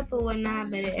bitch up or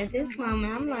whatnot, but at this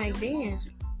moment, I'm like, damn.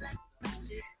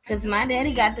 Because my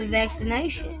daddy got the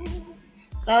vaccination.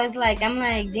 So it's like, I'm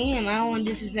like, damn, I don't want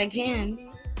to disrespect him.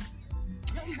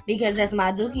 Because that's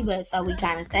my dookie butt, so we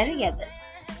kind of stay together.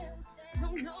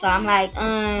 So I'm like,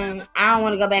 I don't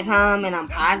want to go back home, and I'm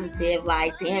positive.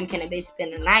 Like, damn, can a bitch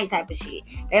spend the night type of shit.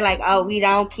 They're like, oh, we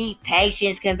don't keep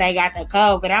patients because they got the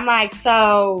COVID. I'm like,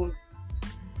 so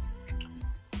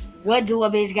what do a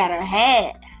bitch gotta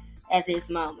have at this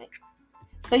moment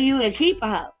for you to keep a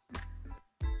hoe?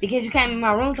 Because you came in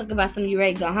my room talking about something you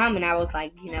ready to go home, and I was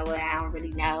like, you know what, I don't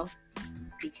really know,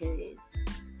 because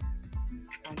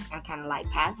I'm kind of like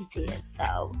positive,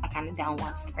 so I kind of don't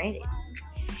want to spread it.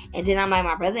 And then I'm like,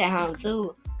 my brother at home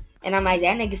too, and I'm like,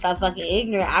 that nigga so fucking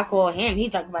ignorant. I call him, he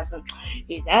talk about something,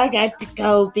 he's I got to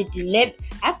go 50 lip.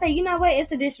 I say, you know what,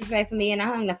 it's a disrespect for me, and I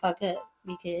hung the fuck up,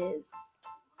 because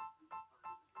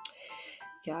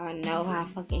y'all know how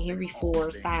fucking Henry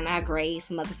Ford, Sinai Grace,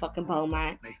 motherfucking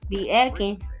Beaumont be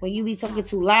acting when you be talking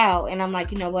too loud. And I'm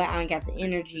like, you know what? I ain't got the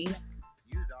energy.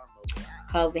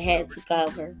 COVID had to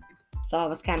cover. So I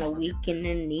was kind of weak in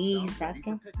the knees. I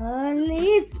can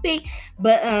hardly speak.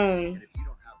 But,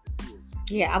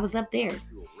 yeah, I was up there.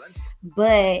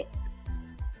 But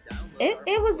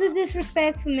it was a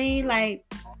disrespect for me. Like,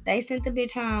 they sent the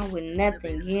bitch home with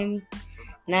nothing. You hear me?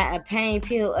 Not a pain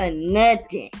pill or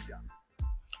nothing.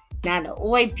 Not an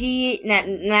opiate, not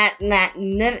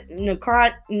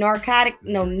narcotic,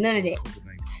 no, none of that.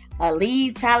 A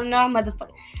leave, Tylenol,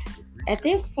 motherfucker. At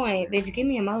this point, bitch, give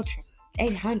me a Motrin.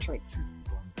 800.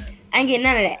 I ain't getting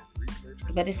none of that.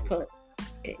 But it's cool.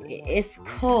 It's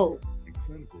cool.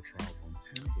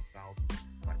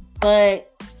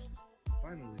 But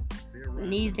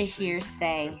neither here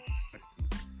say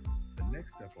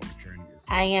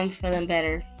I am feeling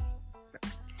better.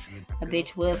 A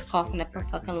bitch was coughing up her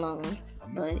fucking lungs,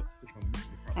 but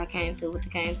I came through what I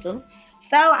came through.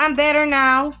 So I'm better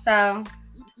now, so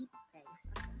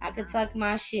I could talk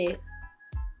my shit.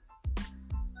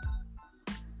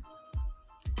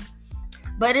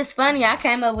 But it's funny, I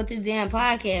came up with this damn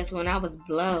podcast when I was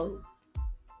blowed.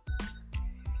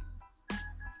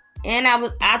 And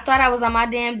I thought I was on my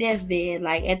damn deathbed,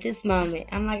 like at this moment.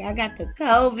 I'm like, I got the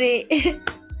COVID.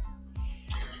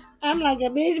 I'm like, a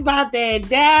bitch about to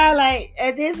die. Like,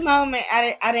 at this moment,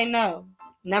 I didn't know.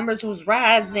 Numbers was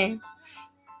rising.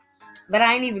 But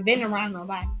I ain't even been around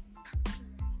nobody.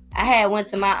 I had went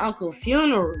to my uncle's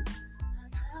funeral.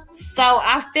 So,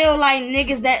 I feel like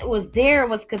niggas that was there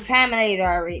was contaminated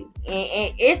already.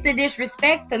 And it's the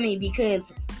disrespect for me, because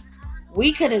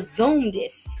we could have Zoomed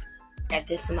this at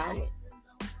this moment.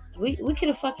 We could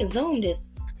have fucking Zoomed this.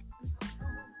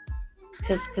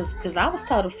 Cause I was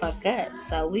told to fuck up.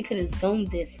 So we could have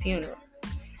Zoomed this funeral.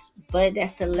 But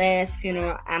that's the last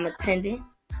funeral I'm attending.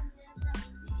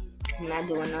 I'm not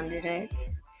doing none of that.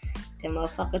 That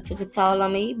motherfucker took a toll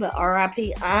on me. But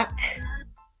R.I.P. Unc.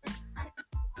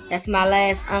 That's my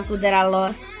last uncle that I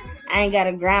lost. I ain't got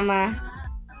a grandma,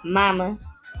 mama,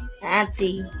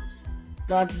 auntie.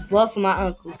 Lost both of my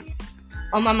uncles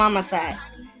on my mama's side.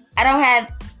 I don't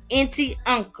have auntie,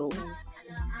 uncle,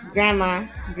 grandma,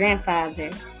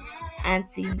 grandfather,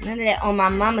 auntie, none of that on my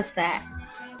mama's side.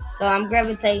 So I'm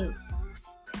gravitating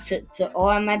to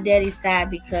all my daddy's side,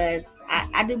 because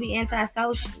I do be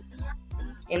antisocial.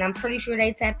 And I'm pretty sure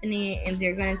they tapping in, and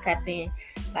they're going to tap in.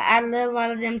 But I love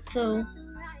all of them too.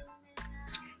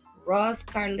 Ross,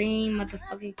 Carlene,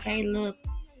 motherfucking Caleb,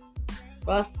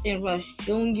 Rustin, Rush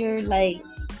Jr., like,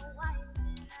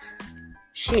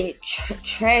 shit,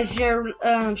 Treasure,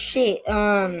 shit,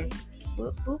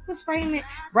 what was Raymond?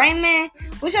 Raymond,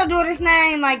 what's your daughter's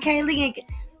name? Like, Kaylee and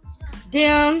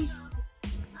them,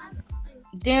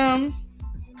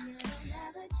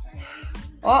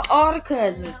 all the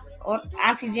cousins, or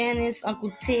Auntie Janice,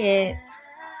 Uncle Ted,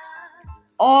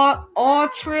 all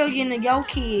trillion of your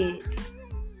kids.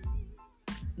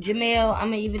 Jamel,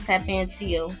 I'm gonna even tap into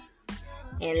you.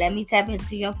 And let me tap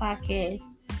into your podcast.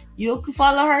 You can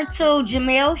follow her too,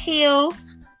 Jamel Hill,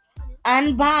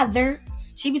 Unbothered.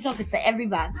 She be talking to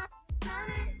everybody.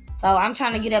 So I'm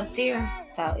trying to get up there.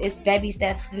 So it's baby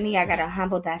steps for me. I gotta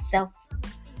humble thyself.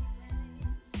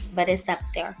 But it's up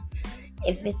there.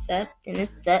 If it's up, then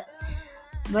it's up.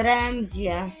 But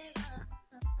yeah.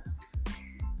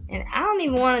 And I don't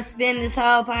even want to spend this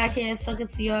whole podcast talking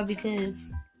to y'all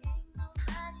because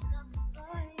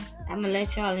I'm gonna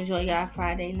let y'all enjoy y'all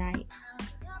Friday night.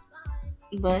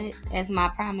 But as my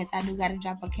promise, I do gotta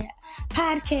drop a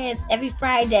podcast every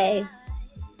Friday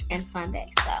and Sunday.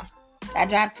 So I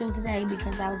dropped 2 today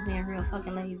because I was being real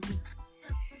fucking lazy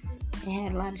and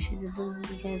had a lot of shit to do.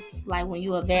 Because like when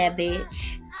you a bad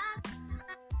bitch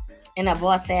and a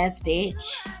boss ass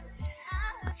bitch,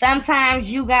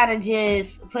 sometimes you gotta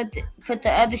just put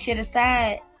the other shit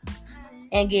aside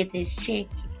and get this chick.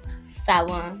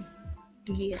 So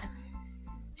yeah.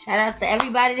 Shout out to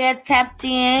everybody that tapped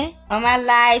in on my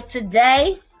live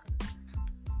today.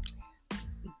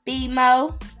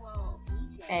 B-Mo,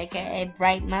 aka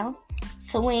Bright Mo,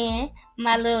 Twin,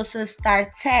 my little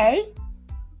sister Tay.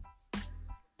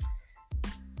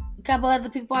 A couple other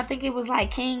people, I think it was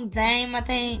like King Dame, I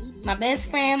think. My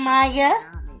best friend Maya.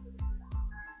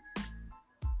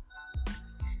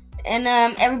 And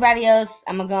everybody else,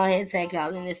 I'm gonna go ahead and tag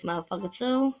y'all in this motherfucker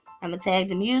too. I'm gonna tag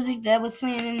the music that was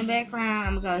playing in the background.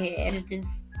 I'm gonna go ahead and edit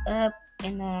this up.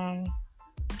 And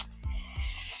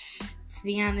to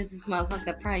be honest, this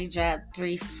motherfucker probably dropped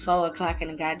 3-4 o'clock in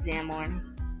the goddamn morning.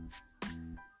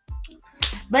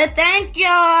 But thank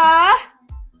y'all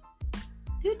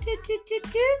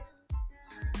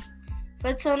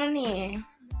for tuning in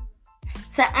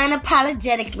to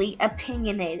Unapologetically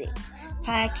Opinionated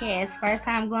Podcast. First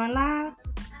time going live.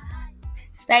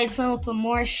 Stay tuned for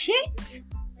more shit.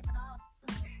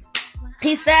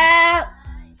 Peace out.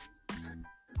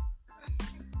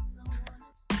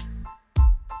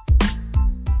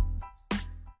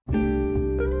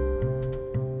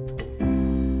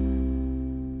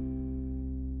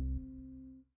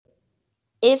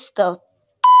 It's the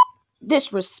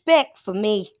disrespect for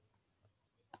me.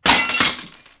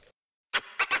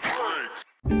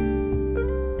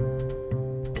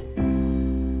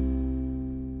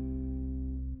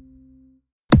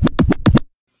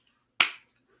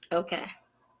 Okay.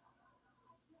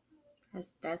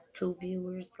 That's 2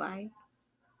 viewers. Like,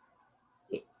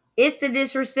 it's the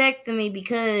disrespect to me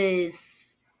because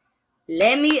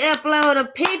let me upload a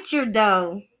picture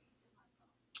though.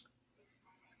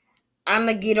 I'm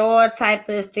gonna get all type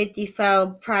of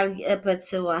 54, probably up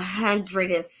until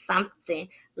 100 and something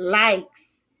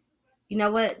likes. You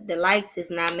know what? The likes is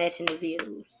not matching the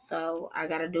views, so I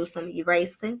gotta do some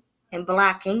erasing and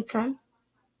blocking,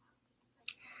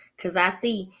 cause I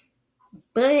see.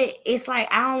 But it's like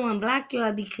I don't want to block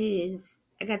y'all because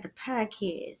I got the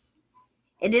podcast,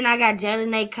 and then I got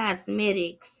Chardonnay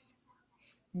Cosmetics.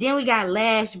 Then we got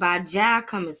Lashed by Ja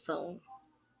coming soon.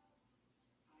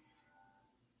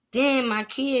 Then my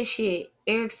kid shit,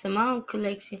 Eric Simone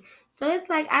collection. So it's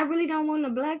like I really don't want to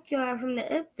block y'all from the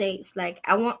updates. Like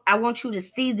I want you to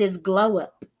see this glow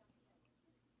up.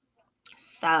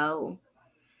 So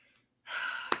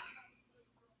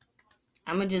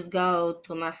I'm gonna just go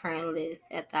through my friend list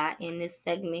after I end this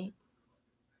segment.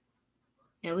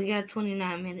 And we got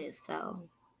 29 minutes, so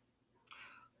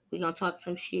we gonna talk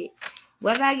some shit.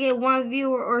 Whether I get 1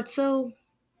 viewer or 2,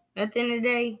 at the end of the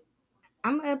day,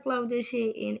 I'm gonna upload this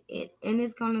shit and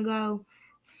it's gonna go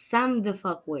some the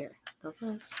fuck where. The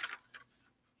fuck?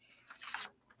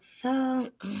 So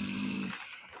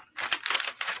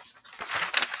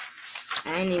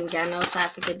I ain't even got no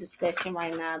topic of discussion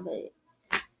right now, but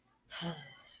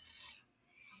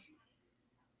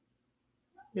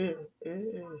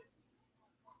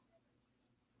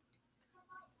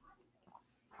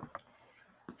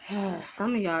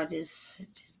some of y'all just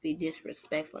be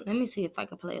disrespectful. Let me see if I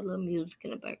can play a little music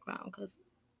in the background, cause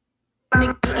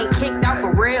nigga getting kicked out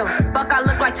for real. Fuck, I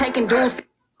look like taking dudes.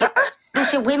 Do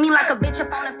shit with me like a bitch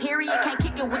up on a period. Can't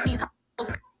kick it with these hoes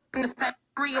in the same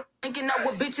area. Thinking of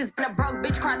what bitches in a broke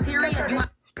bitch criteria. You my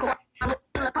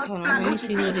Gucci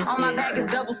tee on my bag is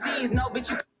double C's. No bitch,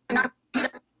 you not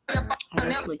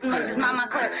much as my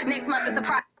clear. Next month is a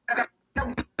prize.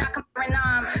 No, not comparing.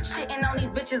 Shitting on these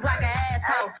bitches like an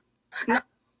asshole. No,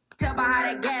 Tell by how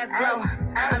that gas blow.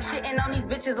 I'm shitting on these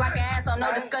bitches like an asshole.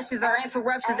 No discussions or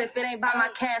interruptions if it ain't by my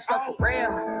cash flow for real.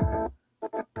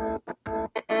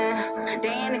 They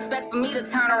ain't expect for me to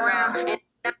turn around. And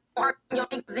your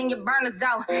niggas and your burners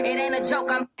out. It ain't a joke,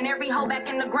 I'm putting every hoe back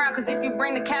in the ground. Cause if you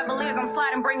bring the Cavaliers, I'm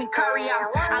sliding, bringing Curry out.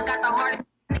 I got the hardest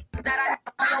niggas that I know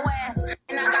on your ass.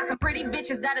 And I got some pretty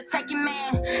bitches that'll take your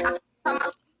man.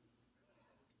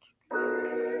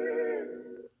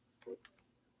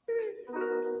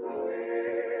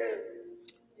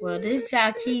 Well, this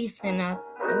Jaquise and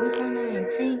what's her name?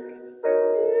 Tink.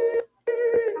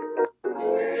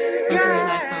 It's really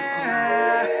like some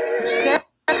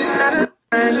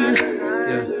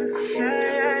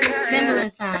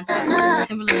Timberland sign type.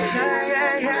 Timberland.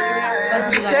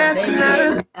 Supposed to be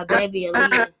like a baby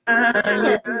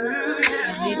Aaliyah.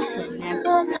 Bitch could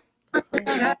never.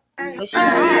 But she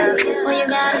well, you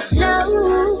gotta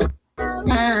slow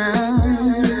down.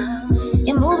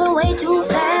 You're moving way too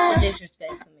fast.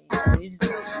 Disrespect for me.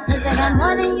 Cause I got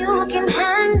more than you can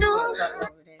handle.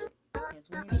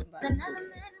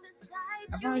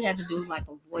 I probably have to do like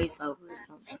a voiceover or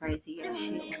something crazy ass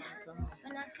shit.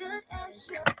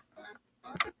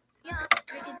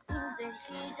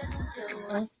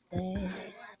 I say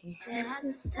it has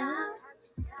to stop.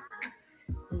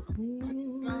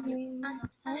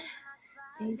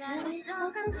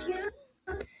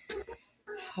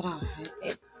 Hold on.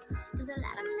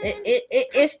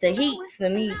 It's the heat for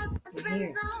me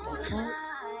here.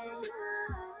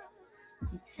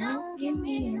 Don't get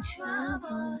me in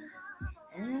trouble.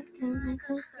 Acting like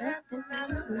I'm stepping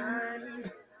out of line.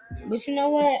 But you know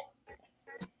what?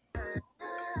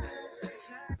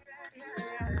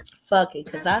 Fuck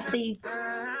it, cause I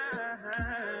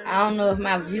don't know if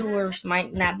my viewers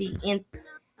might not be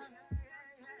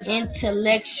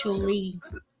intellectually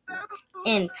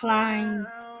inclined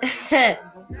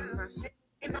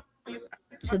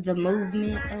to the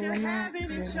movement or whatnot.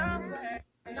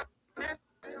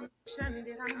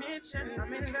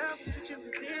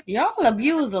 Y'all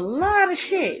abuse a lot of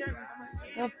shit.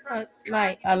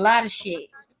 Like a lot of shit.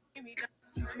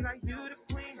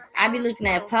 I be looking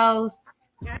at posts.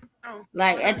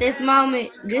 Like at this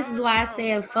moment, this is why I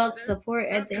said fuck support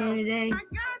at the end of the day.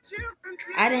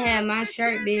 I done had my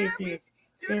shirt business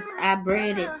since I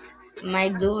bred my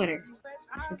daughter.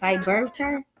 Since I birthed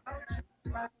her.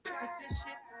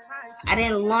 I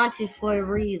didn't launch it for a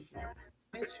reason.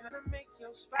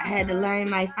 I had to learn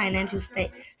my financial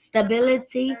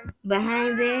stability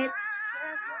behind that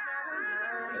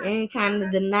and kind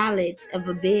of the knowledge of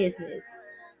a business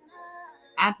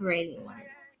operating one.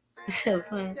 So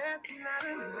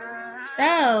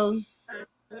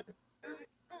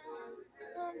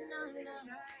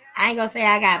I ain't gonna say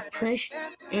I got pushed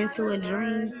into a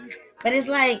dream, but it's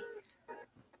like,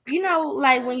 you know,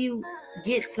 like when you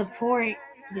get support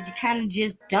that you kind of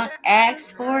just don't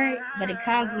ask for it, but it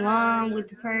comes along with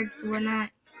the perks or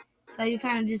whatnot. So you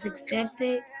kind of just accept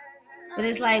it. But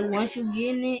it's like once you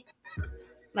getting it,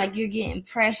 like you're getting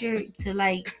pressured to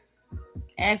like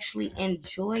actually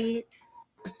enjoy it.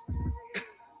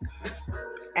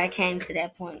 I came to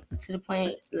that point, to the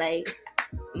point like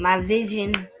my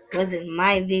vision wasn't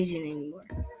my vision anymore.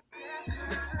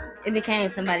 It became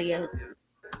somebody else's.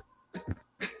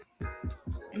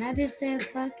 And I just said,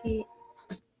 fuck it.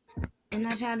 And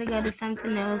I tried to go to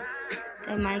something else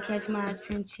that might catch my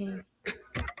attention.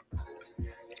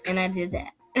 And I did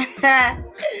that.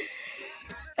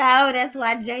 So that's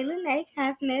why Chardonnay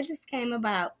Cosmetics came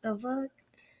about. The fuck?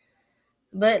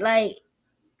 But like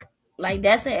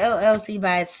that's an LLC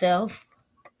by itself.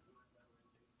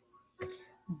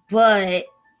 But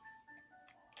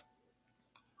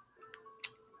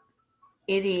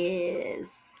it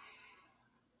is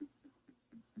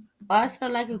also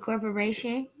like a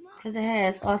corporation because it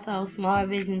has also small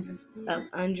businesses up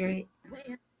under it.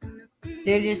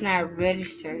 They're just not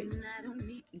registered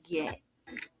yet.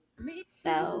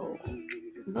 So,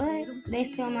 but they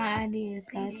steal my ideas.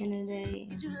 So at the end of the day,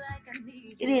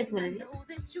 it is what it is.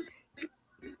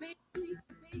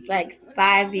 Like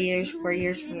 5 years, 4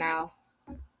 years from now,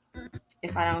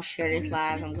 if I don't share this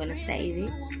live, I'm gonna save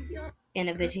it and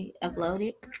eventually upload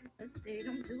it.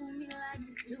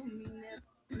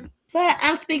 But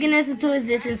I'm speaking this into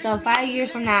existence. So 5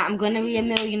 years from now, I'm gonna be a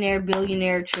millionaire,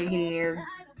 billionaire, trillionaire,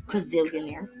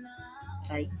 gazillionaire.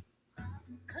 Like,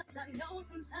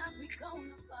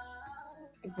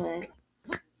 but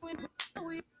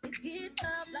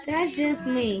that's just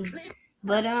me.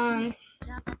 But I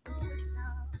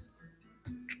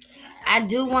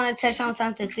do want to touch on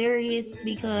something serious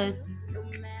because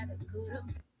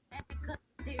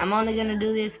I'm only gonna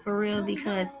do this for real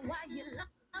because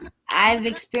I've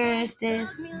experienced this,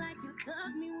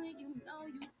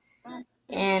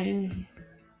 and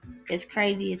it's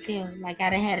crazy as hell. Like, I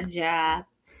done had a job.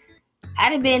 I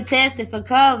done been tested for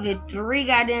COVID 3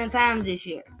 goddamn times this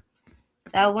year.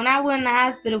 So when I went in the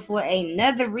hospital for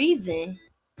another reason,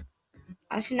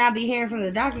 I should not be hearing from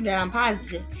the doctor that I'm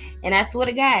positive. And I swear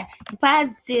to God, I'm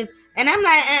positive. And I'm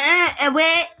like,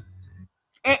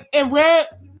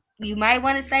 what? You might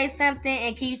want to say something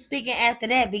and keep speaking after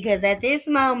that, because at this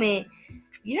moment,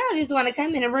 you don't just want to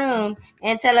come in the room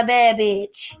and tell a bad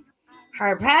bitch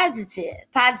her positive.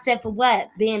 Positive for what?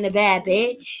 Being a bad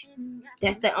bitch.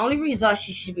 That's the only result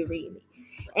she should be reading.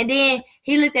 And then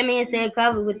he looked at me and said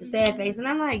COVID with the sad face. And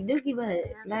I'm like, Dookie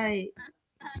butt. Like,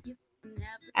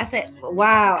 I said,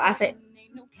 wow. I said,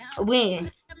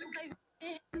 when?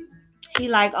 He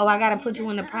like, oh, I got to put you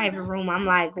in the private room. I'm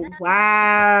like,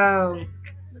 wow.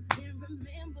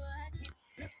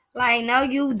 Like, no,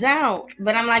 you don't.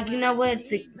 But I'm like, you know what?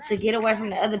 To get away from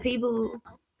the other people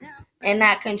and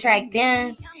not contract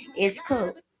them, it's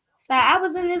cool. So I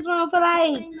was in this room for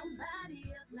like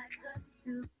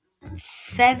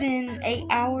 7-8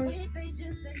 hours.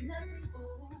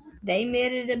 They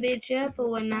muted the bitch up or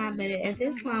whatnot, but at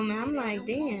this moment, I'm like,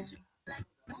 damn.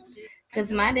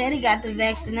 Because my daddy got the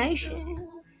vaccination.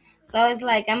 So it's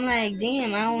like, I'm like,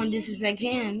 damn, I don't want to disrespect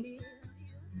him,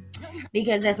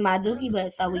 because that's my dookie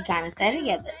butt, so we kind of stay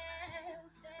together.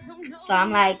 So I'm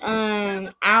like,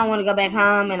 I don't want to go back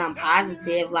home, and I'm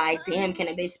positive. Like, damn, can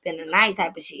a bitch spend the night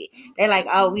type of shit. They're like,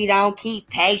 oh, we don't keep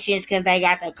patients because they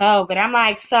got the COVID. I'm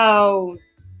like, so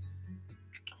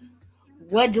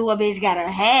what do a bitch gotta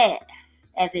have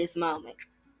at this moment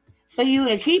for you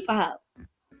to keep a hoe?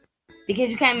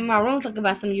 Because you came in my room talking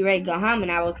about something, you ready to go home,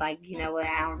 and I was like, you know what,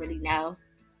 I don't really know,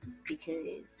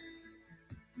 because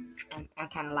I'm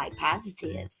kind of like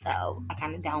positive, so I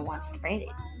kind of don't want to spread it.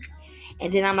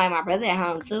 And then I'm like, my brother at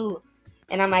home too.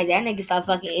 And I'm like, that nigga so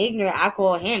fucking ignorant. I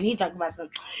call him. He talk about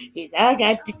something. He's, I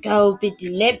got to go 50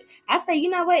 lip. I say, you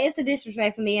know what? It's a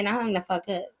disrespect for me. And I hung the fuck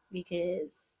up.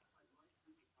 Because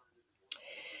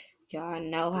y'all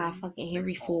know how fucking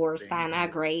Henry Ford, Sinai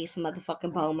Grace,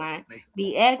 motherfucking Beaumont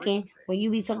be acting when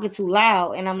you be talking too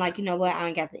loud. And I'm like, you know what? I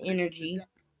ain't got the energy.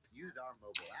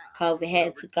 COVID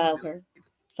had took over.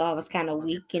 So I was kind of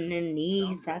weak in the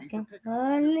knees. I can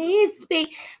hardly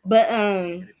speak. But,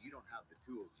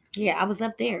 yeah, I was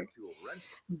up there.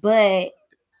 But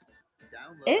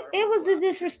it was a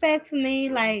disrespect for me.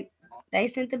 Like, they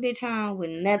sent the bitch home with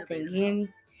nothing. You hear me?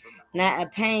 Not a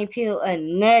pain pill or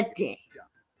nothing.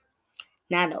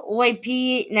 Not an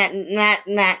opiate, not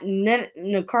none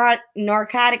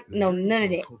narcotic, no, none of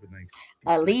that.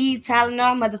 A lead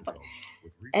Tylenol, motherfucker.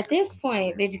 At this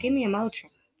point, bitch, give me a Motrin.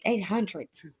 800.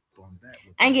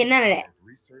 I ain't getting none of that.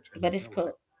 But it's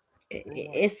cool.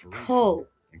 It's cool.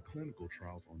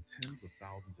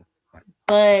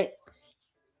 But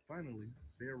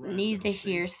neither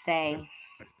here say.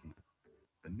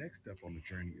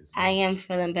 I am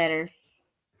feeling better.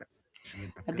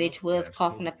 A bitch was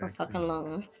coughing up her fucking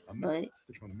lungs, but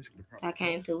I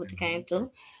came through what I came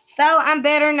through. So I'm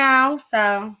better now,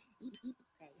 so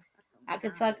I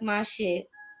can talk my shit.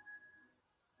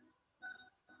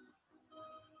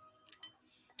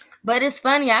 But it's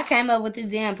funny, I came up with this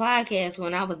damn podcast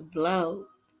when I was blowed.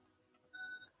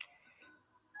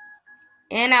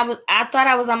 And I thought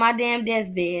I was on my damn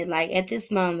deathbed, like at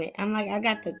this moment. I'm like, I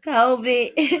got the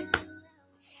COVID.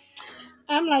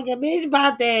 I'm like, a bitch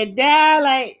about to die.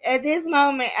 Like, at this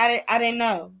moment, I didn't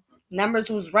know. Numbers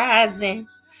was rising.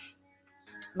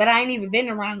 But I ain't even been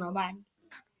around nobody.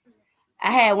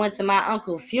 I had went to my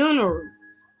uncle's funeral.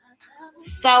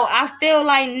 So I feel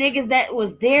like niggas that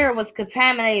was there was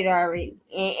contaminated already.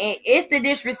 And it's the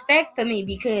disrespect for me,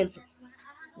 because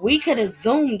we could have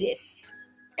zoomed this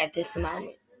at this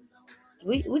moment.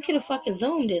 We could have fucking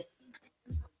zoomed this.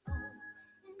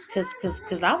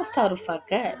 Cause I was told to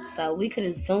fuck up. So we could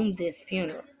have zoomed this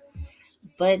funeral.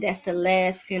 But that's the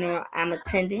last funeral I'm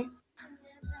attending.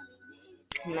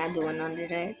 I'm not doing none of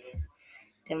that.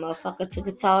 That motherfucker took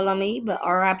a toll on me. But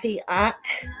R.I.P. Unc.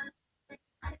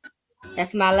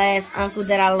 That's my last uncle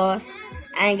that I lost.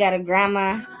 I ain't got a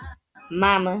grandma,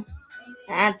 mama,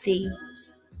 auntie.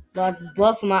 Lost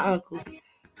both of my uncles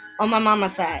on my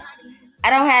mama's side. I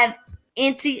don't have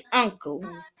auntie, uncle,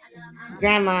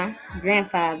 grandma,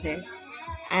 grandfather,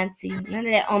 auntie, none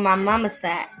of that on my mama's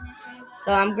side.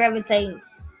 So I'm gravitating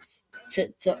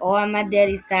to all my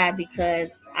daddy's side,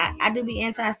 because I do be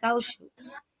antisocial.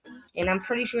 And I'm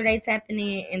pretty sure they tapping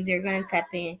in, and they're going to tap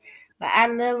in. But I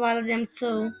love all of them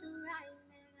too.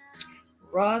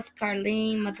 Ross,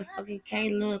 Carlene, motherfucking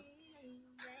Caleb,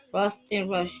 Rustin,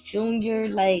 Russ Jr.,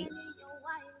 like,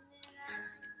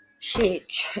 shit,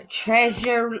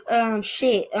 treasure,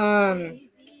 shit,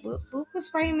 what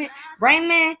was Raymond?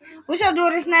 Raymond, what's your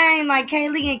daughter's name? Like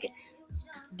Kaylee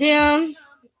and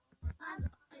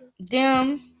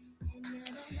them,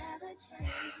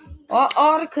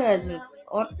 all the cousins,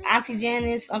 all, Auntie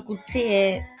Janice, Uncle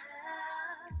Ted,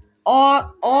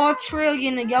 all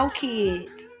trillion of your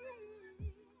kids.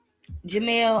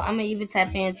 Jamel, I'm gonna even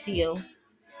tap into you.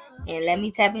 And let me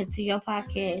tap into your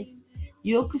podcast.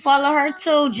 You can follow her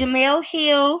too, Jamel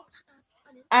Hill,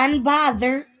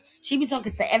 Unbothered. She be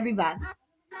talking to everybody.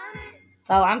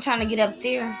 So I'm trying to get up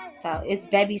there. So it's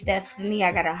baby steps for me.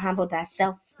 I gotta humble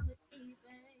thyself.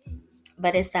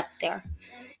 But it's up there.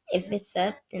 If it's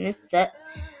up, then it's up.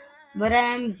 But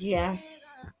yeah.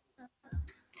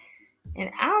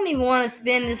 And I don't even want to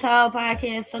spend this whole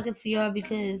podcast talking to y'all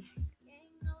because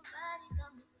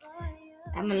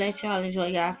I'm gonna let y'all enjoy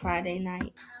y'all Friday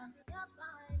night.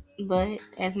 But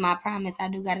as my promise, I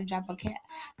do gotta drop a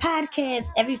podcast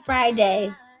every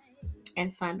Friday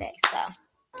and Sunday. So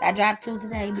I dropped 2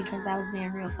 today because I was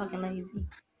being real fucking lazy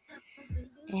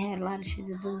and had a lot of shit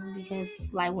to do. Because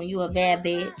like when you a bad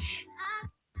bitch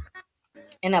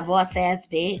and a boss ass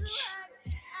bitch,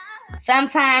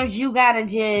 sometimes you gotta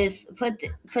just put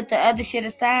the other shit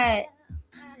aside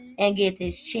and get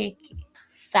this chick.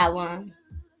 So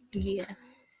yeah.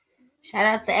 Shout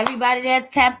out to everybody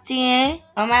that tapped in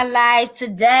on my live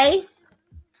today.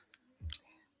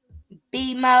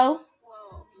 B-Mo,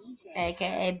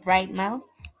 aka Bright Mo,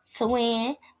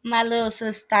 Twin, my little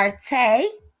sister Tay.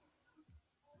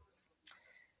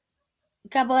 A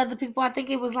couple other people, I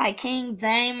think it was like King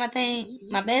Dame, I think.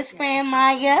 My best friend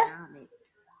Maya.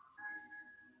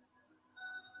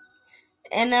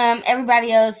 And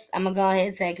everybody else, I'm gonna go ahead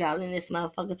and tag y'all in this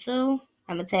motherfucker too.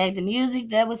 I'm gonna tag the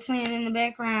music that was playing in the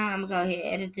background. I'm gonna go ahead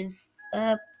and edit this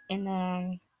up. And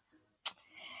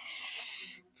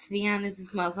to be honest,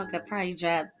 this motherfucker probably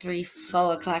dropped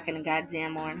 3-4 o'clock in the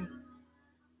goddamn morning.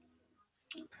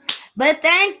 But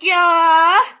thank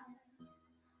y'all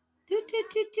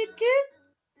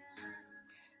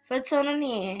for tuning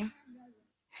in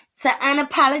to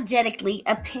Unapologetically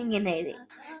Opinionated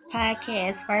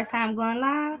Podcast. First time going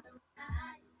live.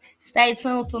 Stay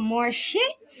tuned for more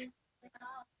shit.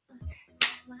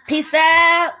 Peace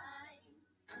out.